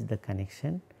this is the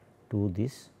connection to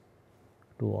this,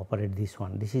 to operate this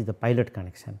one. This is the pilot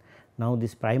connection. Now,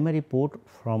 this primary port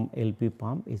from LP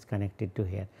pump is connected to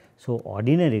here. So,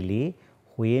 ordinarily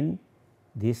when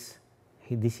this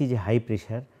is a high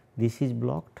pressure, this is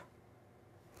blocked,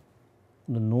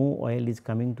 the no oil is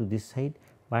coming to this side,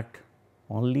 but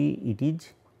only it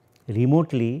is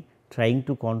remotely trying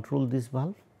to control this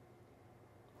valve.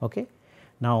 Okay.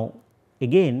 Now,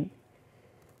 again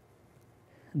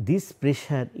this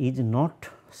pressure is not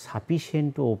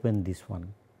sufficient to open this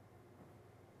one.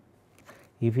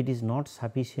 If it is not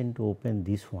sufficient to open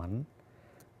this one,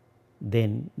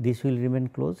 then this will remain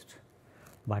closed,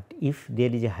 but if there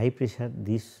is a high pressure,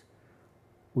 this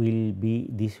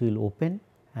will open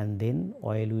and then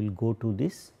oil will go to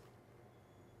this,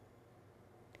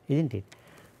 is not it.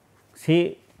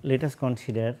 Say let us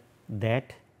consider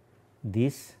that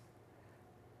this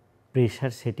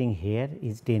pressure setting here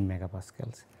is 10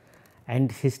 megapascals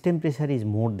and system pressure is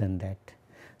more than that,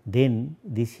 then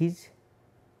this is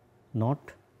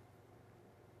not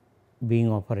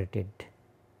being operated.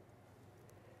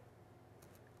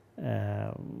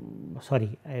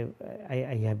 Sorry,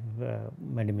 I have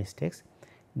made mistakes.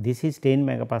 This is 10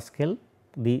 megapascal,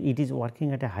 it is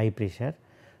working at a high pressure.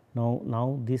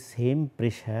 Now this same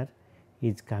pressure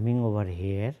is coming over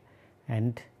here,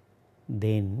 and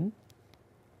then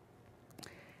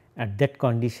at that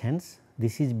conditions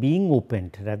this is being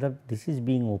opened, rather this is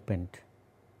being opened.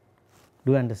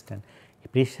 Do you understand?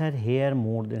 Pressure here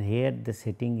more than, here the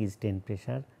setting is 10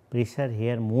 pressure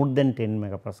here more than 10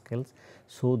 megapascals.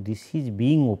 So, this is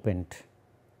being opened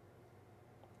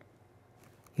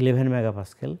 11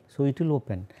 megapascal. So, it will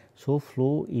open. So,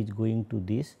 flow is going to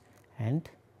this, and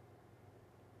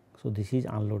so this is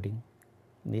unloading,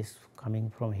 this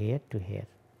coming from here to here.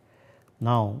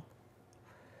 Now,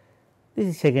 this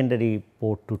is secondary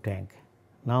port to tank.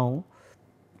 Now,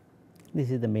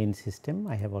 this is the main system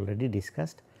I have already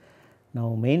discussed.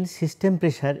 Now, main system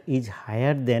pressure is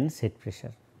higher than set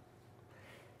pressure,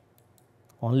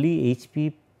 only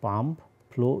HP pump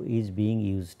flow is being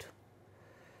used.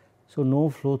 So, no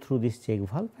flow through this check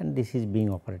valve and this is being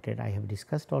operated, I have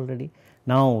discussed already.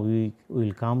 Now, we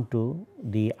will come to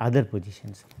the other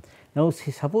positions. Now,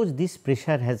 suppose this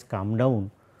pressure has come down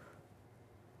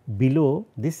below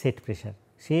this set pressure,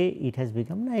 say it has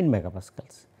become 9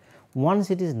 megapascals.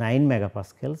 Once it is 9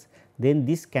 megapascals, then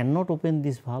this cannot open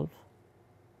this valve,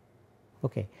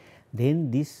 okay.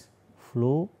 Then this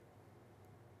flow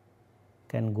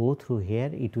can go through here,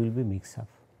 it will be mixed up.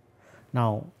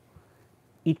 Now,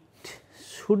 it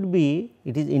should be,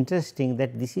 it is interesting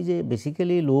that this is a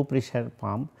basically low pressure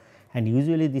pump and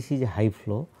usually this is a high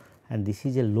flow and this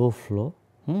is a low flow,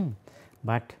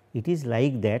 but it is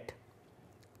like that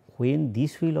when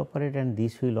this will operate and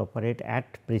this will operate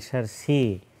at pressure,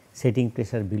 say setting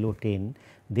pressure below 10,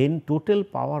 then total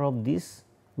power of this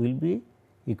will be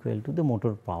equal to the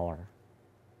motor power.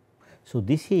 So,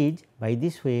 this is by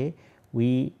this way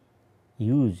we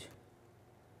use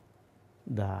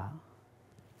the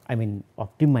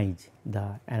optimize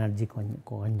the energy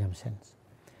consumptions.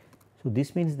 So,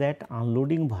 this means that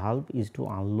unloading valve is to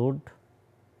unload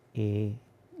a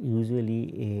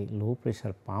usually a low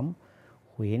pressure pump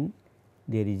when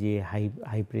there is a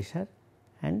high pressure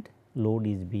and load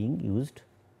is being used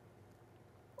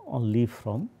only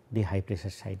from the high pressure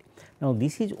side. Now,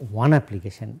 this is one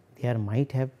application, there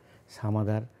might have some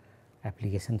other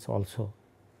applications also.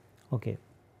 Okay.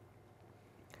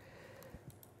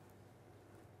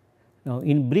 Now,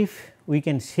 in brief we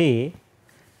can say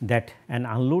that an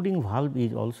unloading valve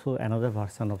is also another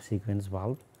version of sequence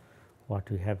valve what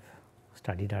we have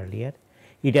studied earlier.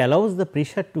 It allows the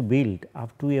pressure to build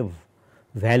up to a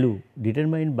value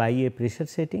determined by a pressure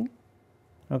setting.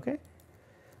 Okay.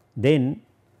 Then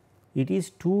it is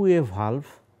two-way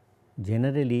valve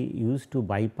generally used to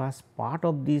bypass part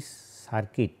of this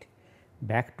circuit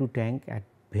back to tank at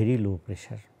very low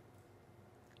pressure.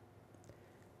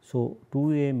 So,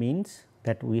 two-way means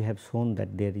that we have shown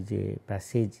that there is a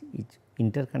passage is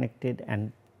interconnected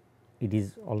and it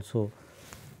is also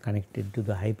connected to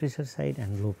the high pressure side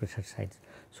and low pressure sides.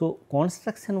 So,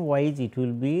 construction wise it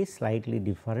will be slightly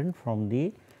different from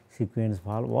the sequence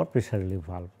valve or pressure relief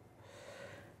valve.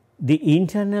 The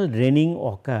internal draining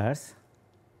occurs,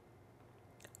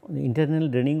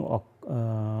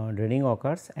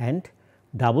 and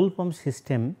double pump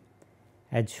system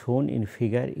as shown in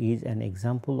figure is an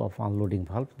example of unloading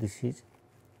valve. This is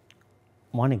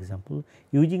one example.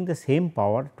 Using the same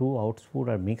power, two output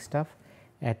are mixed up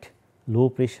at low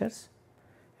pressures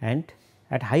and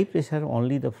at high pressure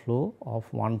only the flow of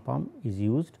one pump is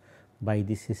used by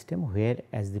the system,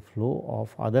 whereas the flow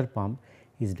of other pump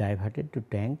is diverted to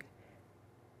tank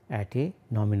at a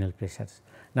nominal pressures.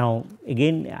 Now,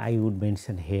 again I would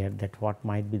mention here that what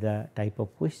might be the type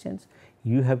of questions.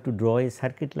 You have to draw a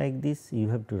circuit like this, you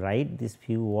have to write these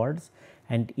few words,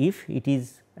 and if it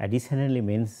is additionally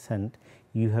mentioned,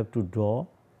 you have to draw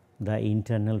the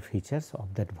internal features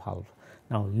of that valve.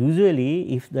 Now,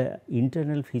 usually if the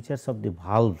internal features of the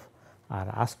valve are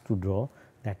asked to draw,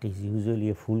 that is usually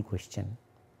a full question.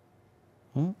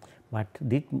 But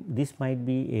this might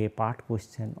be a part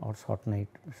question or short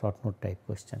note type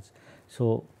questions.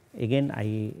 So, again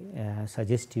I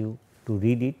suggest you to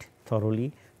read it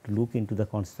thoroughly, to look into the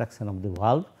construction of the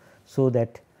valve, so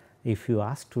that if you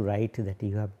ask to write that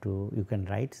you can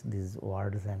write these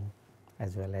words and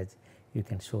as well as you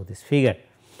can show this figure.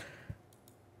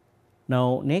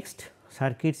 Now, next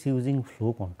circuits using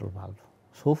flow control valve.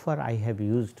 So far I have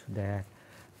used the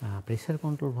pressure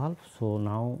control valve. So,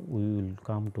 now we will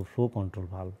come to flow control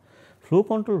valve. Flow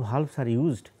control valves are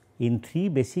used in three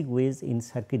basic ways in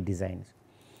circuit designs.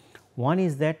 One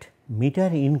is that meter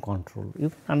in control. You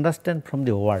can understand from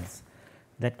the words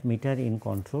that meter in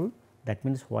control, that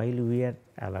means while we are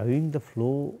allowing the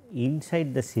flow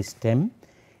inside the system,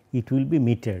 it will be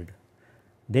metered,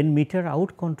 then meter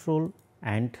out control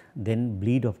and then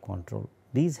bleed off control.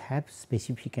 These have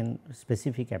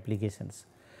specific applications.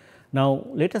 Now,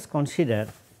 let us consider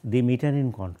the meter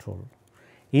in control.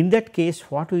 In that case,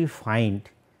 what we find,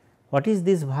 what is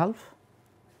this valve?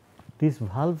 This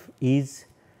valve is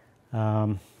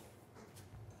 4/2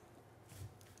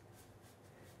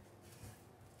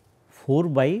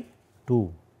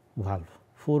 valve,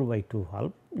 4/2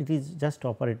 valve. It is just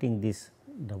operating these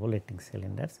double acting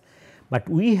cylinders, but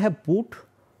we have put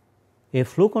a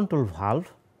flow control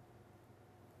valve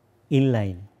in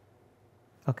line.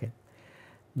 Okay.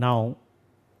 Now,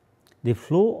 the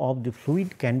flow of the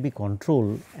fluid can be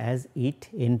controlled as it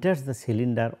enters the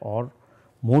cylinder or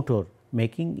motor,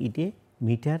 making it a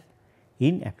meter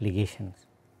in applications.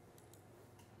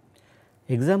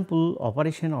 Example,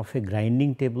 operation of a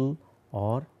grinding table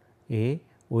or a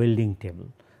welding table.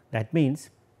 That means,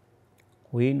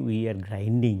 when we are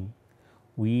grinding,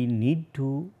 we need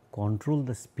to control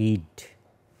the speed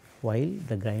while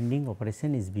the grinding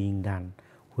operation is being done,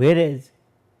 whereas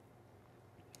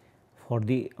for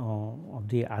the of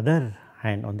the other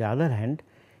hand, on the other hand,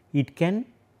 it can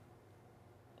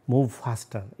move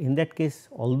faster. In that case,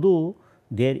 although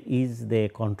there is the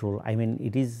control, I mean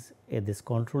it is this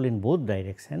control in both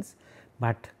directions,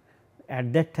 but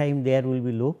at that time there will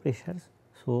be low pressures.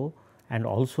 So, and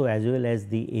also as well as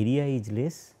the area is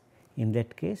less, in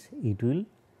that case it will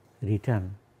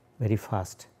return very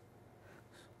fast.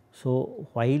 So,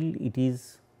 while it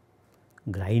is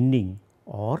grinding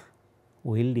or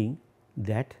welding,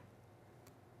 that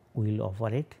will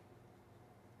operate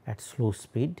at slow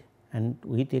speed and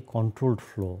with a controlled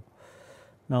flow.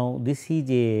 Now, this is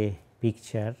a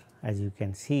picture, as you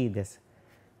can see this,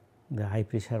 the high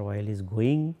pressure oil is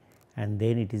going and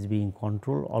then it is being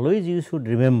controlled. Always you should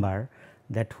remember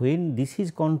that when this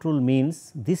is control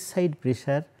means this side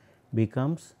pressure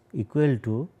becomes equal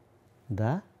to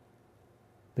the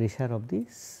pressure of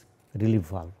this relief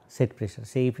valve, set pressure.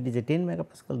 Say if it is a 10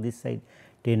 megapascal, this side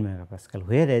 10 megapascal,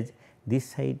 whereas this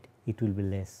side it will be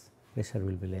less, pressure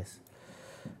will be less.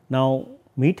 Now,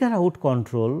 meter out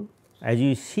control, as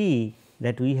you see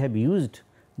that we have used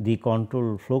the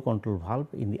control flow control valve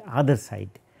in the other side.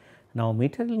 Now,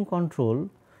 meter in control,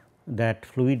 that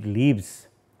fluid leaves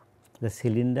the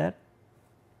cylinder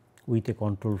with a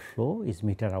control flow is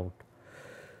meter out.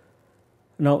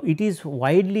 Now, it is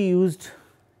widely used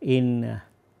in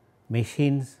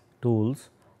machines, tools,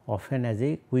 often as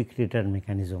a quick return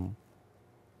mechanism,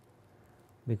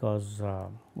 because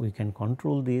we can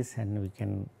control this and we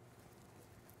can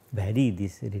vary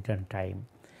this return time.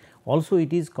 Also,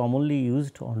 it is commonly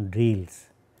used on drills.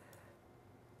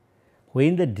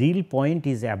 When the drill point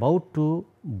is about to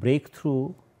break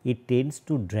through, it tends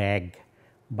to drag,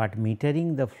 but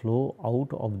metering the flow out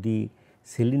of the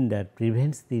cylinder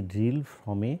prevents the drill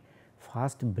from a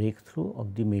fast breakthrough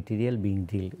of the material being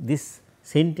drilled. This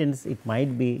sentence it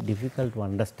might be difficult to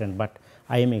understand, but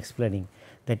I am explaining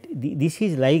that this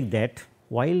is like that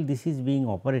while this is being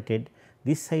operated,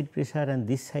 this side pressure and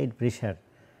this side pressure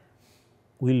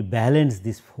will balance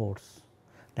this force.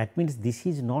 That means, this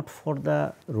is not for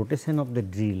the rotation of the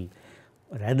drill,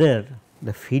 rather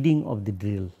the feeding of the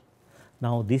drill.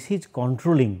 Now, this is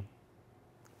controlling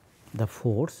the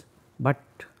force, but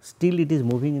still it is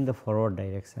moving in the forward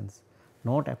directions,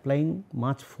 not applying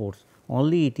much force,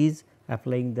 only it is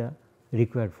applying the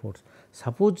required force.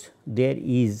 Suppose there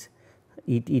is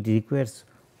it requires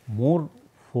more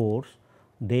force,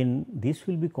 then this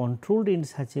will be controlled in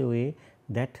such a way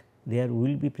that there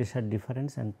will be pressure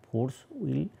difference and force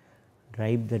will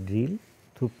drive the drill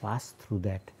to pass through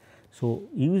that. So,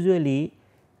 usually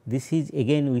this is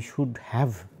again we should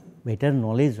have better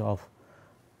knowledge of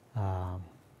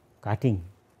cutting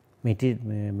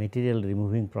material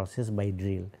removing process by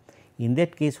drill. In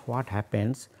that case, what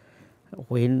happens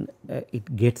when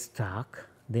it gets stuck,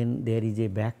 then there is a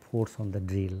back force on the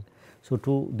drill. So,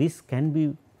 to this can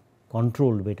be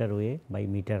controlled better way by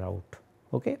meter out.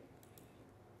 Okay.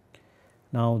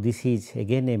 Now, this is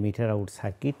again a meter out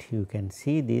circuit. You can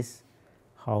see this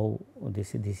how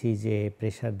this is a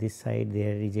pressure this side,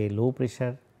 there is a low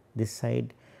pressure this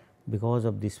side, because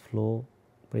of this flow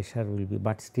pressure will be,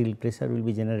 but still pressure will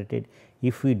be generated.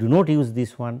 If we do not use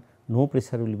this one, no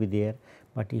pressure will be there,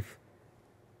 but if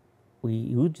we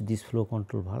use this flow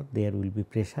control valve, there will be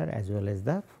pressure as well as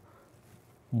the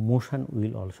motion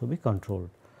will also be controlled.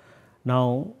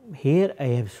 Now, here I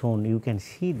have shown, you can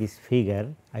see this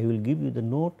figure, I will give you the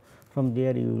note, from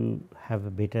there you will have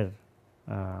a better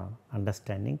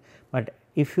understanding, but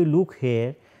if you look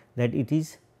here that it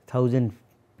is 1000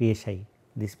 psi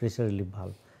this pressure relief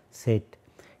valve set,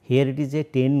 here it is a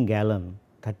 10 gallon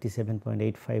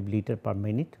 37.85 liter per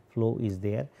minute flow is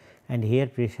there, and here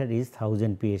pressure is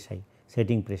 1000 psi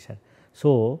setting pressure.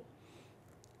 So,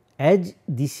 as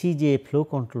this is a flow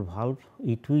control valve,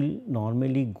 it will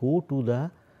normally go to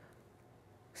the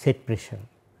set pressure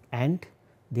and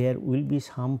there will be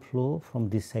some flow from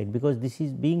this side, because this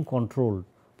is being controlled,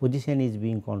 position is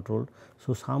being controlled.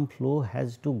 So, some flow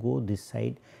has to go this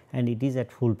side and it is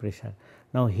at full pressure.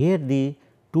 Now, here the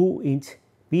 2-inch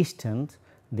pistons,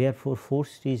 therefore,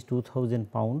 force is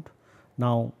 2000 pound.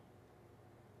 Now,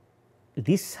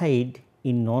 this side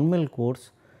in normal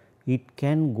course it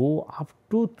can go up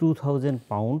to 2000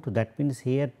 pound, that means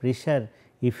here pressure,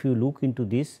 if you look into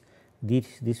this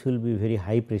will be very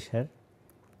high pressure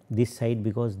this side,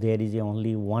 because there is a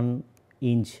only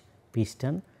 1-inch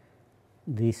piston,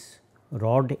 this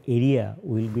rod area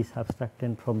will be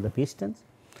subtracted from the pistons.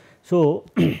 So,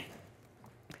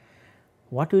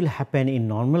 what will happen in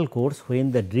normal course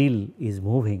when the drill is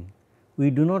moving, we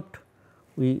do not,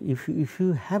 if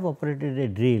you have operated a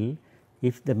drill,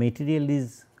 if the material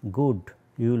is good,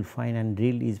 you will find, and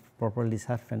drill is properly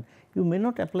sharpened, you may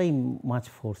not apply much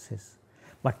forces.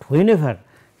 But whenever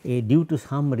due to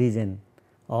some reason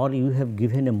or you have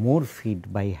given a more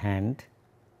feed by hand,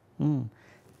 you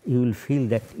will feel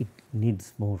that it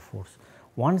needs more force.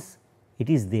 Once it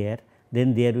is there,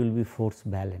 then there will be force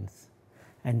balance,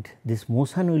 and this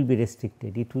motion will be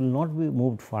restricted, it will not be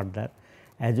moved further,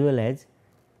 as well as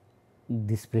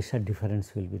this pressure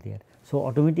difference will be there. So,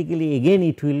 automatically again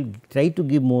it will try to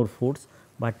give more force,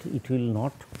 but it will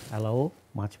not allow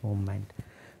much movement.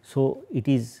 So, it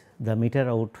is the meter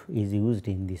out is used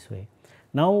in this way.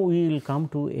 Now, we will come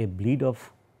to a bleed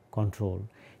off control.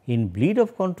 In bleed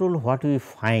off control, what we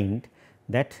find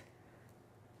that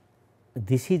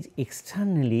this is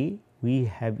externally we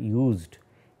have used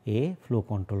a flow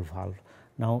control valve.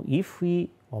 Now, if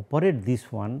we operate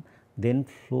this one, then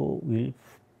flow will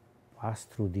pass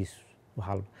through this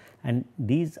valve, and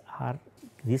this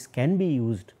can be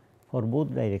used for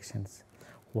both directions,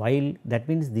 while that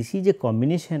means this is a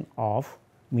combination of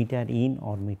meter in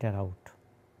or meter out.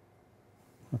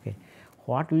 Okay.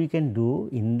 What we can do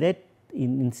in that,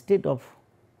 instead of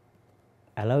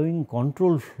allowing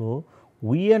control flow,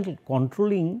 we are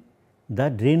controlling the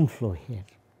drain flow here.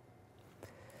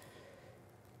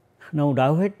 Now,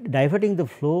 diverting the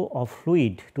flow of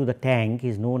fluid to the tank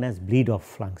is known as bleed off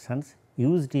functions,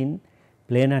 used in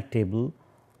planer table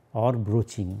or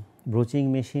broaching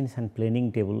machines and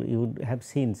planing table. You would have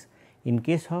seen in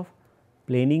case of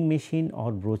planing machine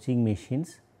or broaching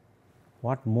machines,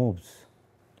 what moves.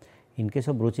 In case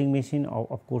of broaching machine,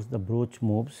 of course, the broach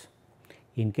moves.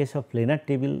 In case of planer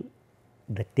table,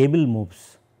 the table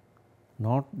moves,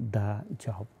 not the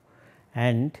job.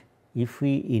 And if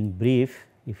we in brief,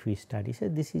 if we study, so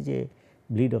this is a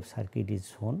bleed off circuit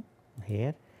is shown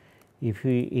here. If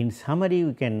we in summary,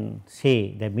 we can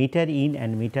say the meter in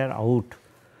and meter out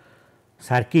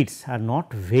circuits are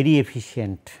not very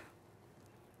efficient,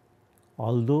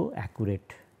 although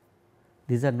accurate.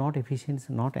 These are not efficient,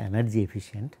 not energy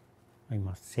efficient, I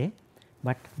must say,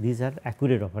 but these are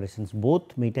accurate operations,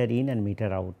 both meter in and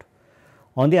meter out.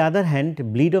 On the other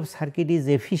hand, bleed off circuit is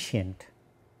efficient,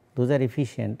 those are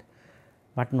efficient,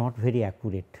 but not very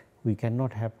accurate. We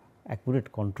cannot have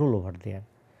accurate control over there.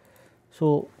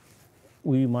 So,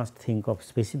 we must think of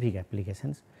specific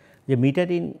applications. The meter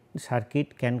in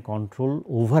circuit can control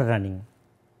overrunning,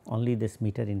 only this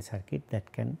meter in circuit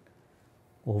that can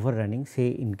overrunning, say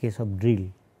in case of drill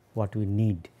what we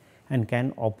need, and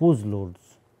can oppose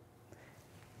loads,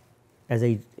 as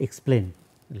I explained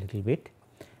a little bit.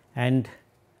 And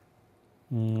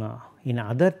in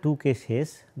other two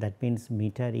cases, that means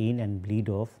meter in and bleed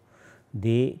off,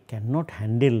 they cannot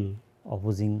handle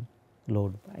opposing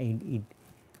load.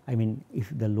 I mean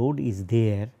if the load is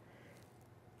there,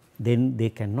 then they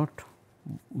cannot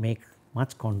make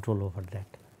much control over that,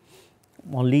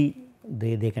 only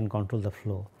they can control the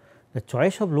flow. The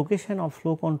choice of location of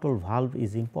flow control valve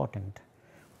is important.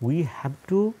 We have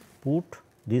to put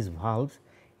these valves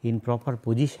in proper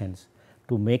positions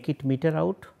to make it meter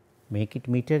out, make it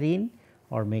meter in,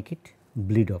 or make it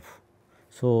bleed off.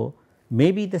 So,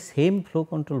 maybe the same flow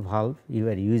control valve you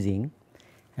are using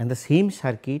and the same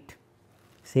circuit,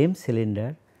 same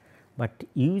cylinder, but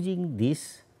using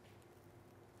this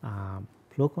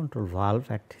flow control valve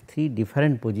at 3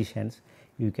 different positions,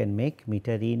 you can make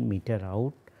meter in, meter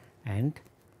out and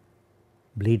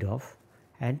bleed off,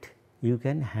 and you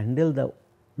can handle the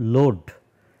load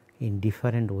in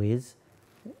different ways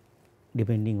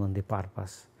depending on the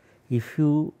purpose. If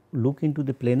you look into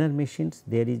the planer machines,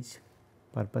 there is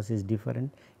purpose is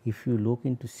different. If you look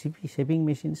into shaping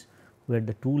machines where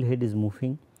the tool head is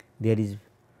moving, there is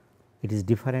it is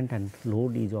different and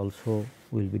load is also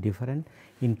will be different.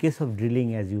 In case of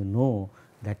drilling, as you know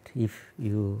that if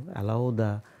you allow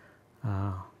the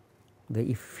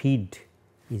if feed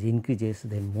is increases,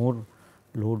 then more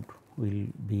load will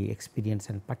be experienced,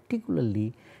 and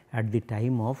particularly at the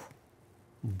time of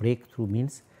breakthrough,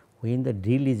 means when the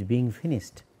drill is being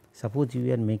finished. Suppose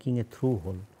you are making a through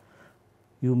hole,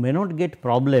 you may not get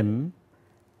problem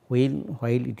while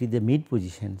it is the mid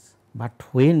positions, but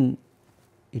when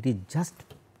it is just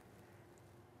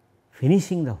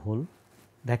finishing the hole,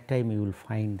 that time you will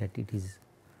find that it is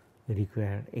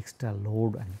require extra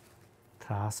load and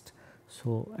thrust.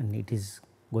 So, and it is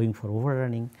going for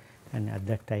overrunning, and at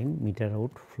that time meter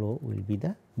out flow will be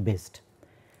the best.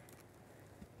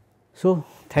 So,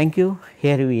 thank you.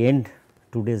 Here we end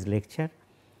today's lecture.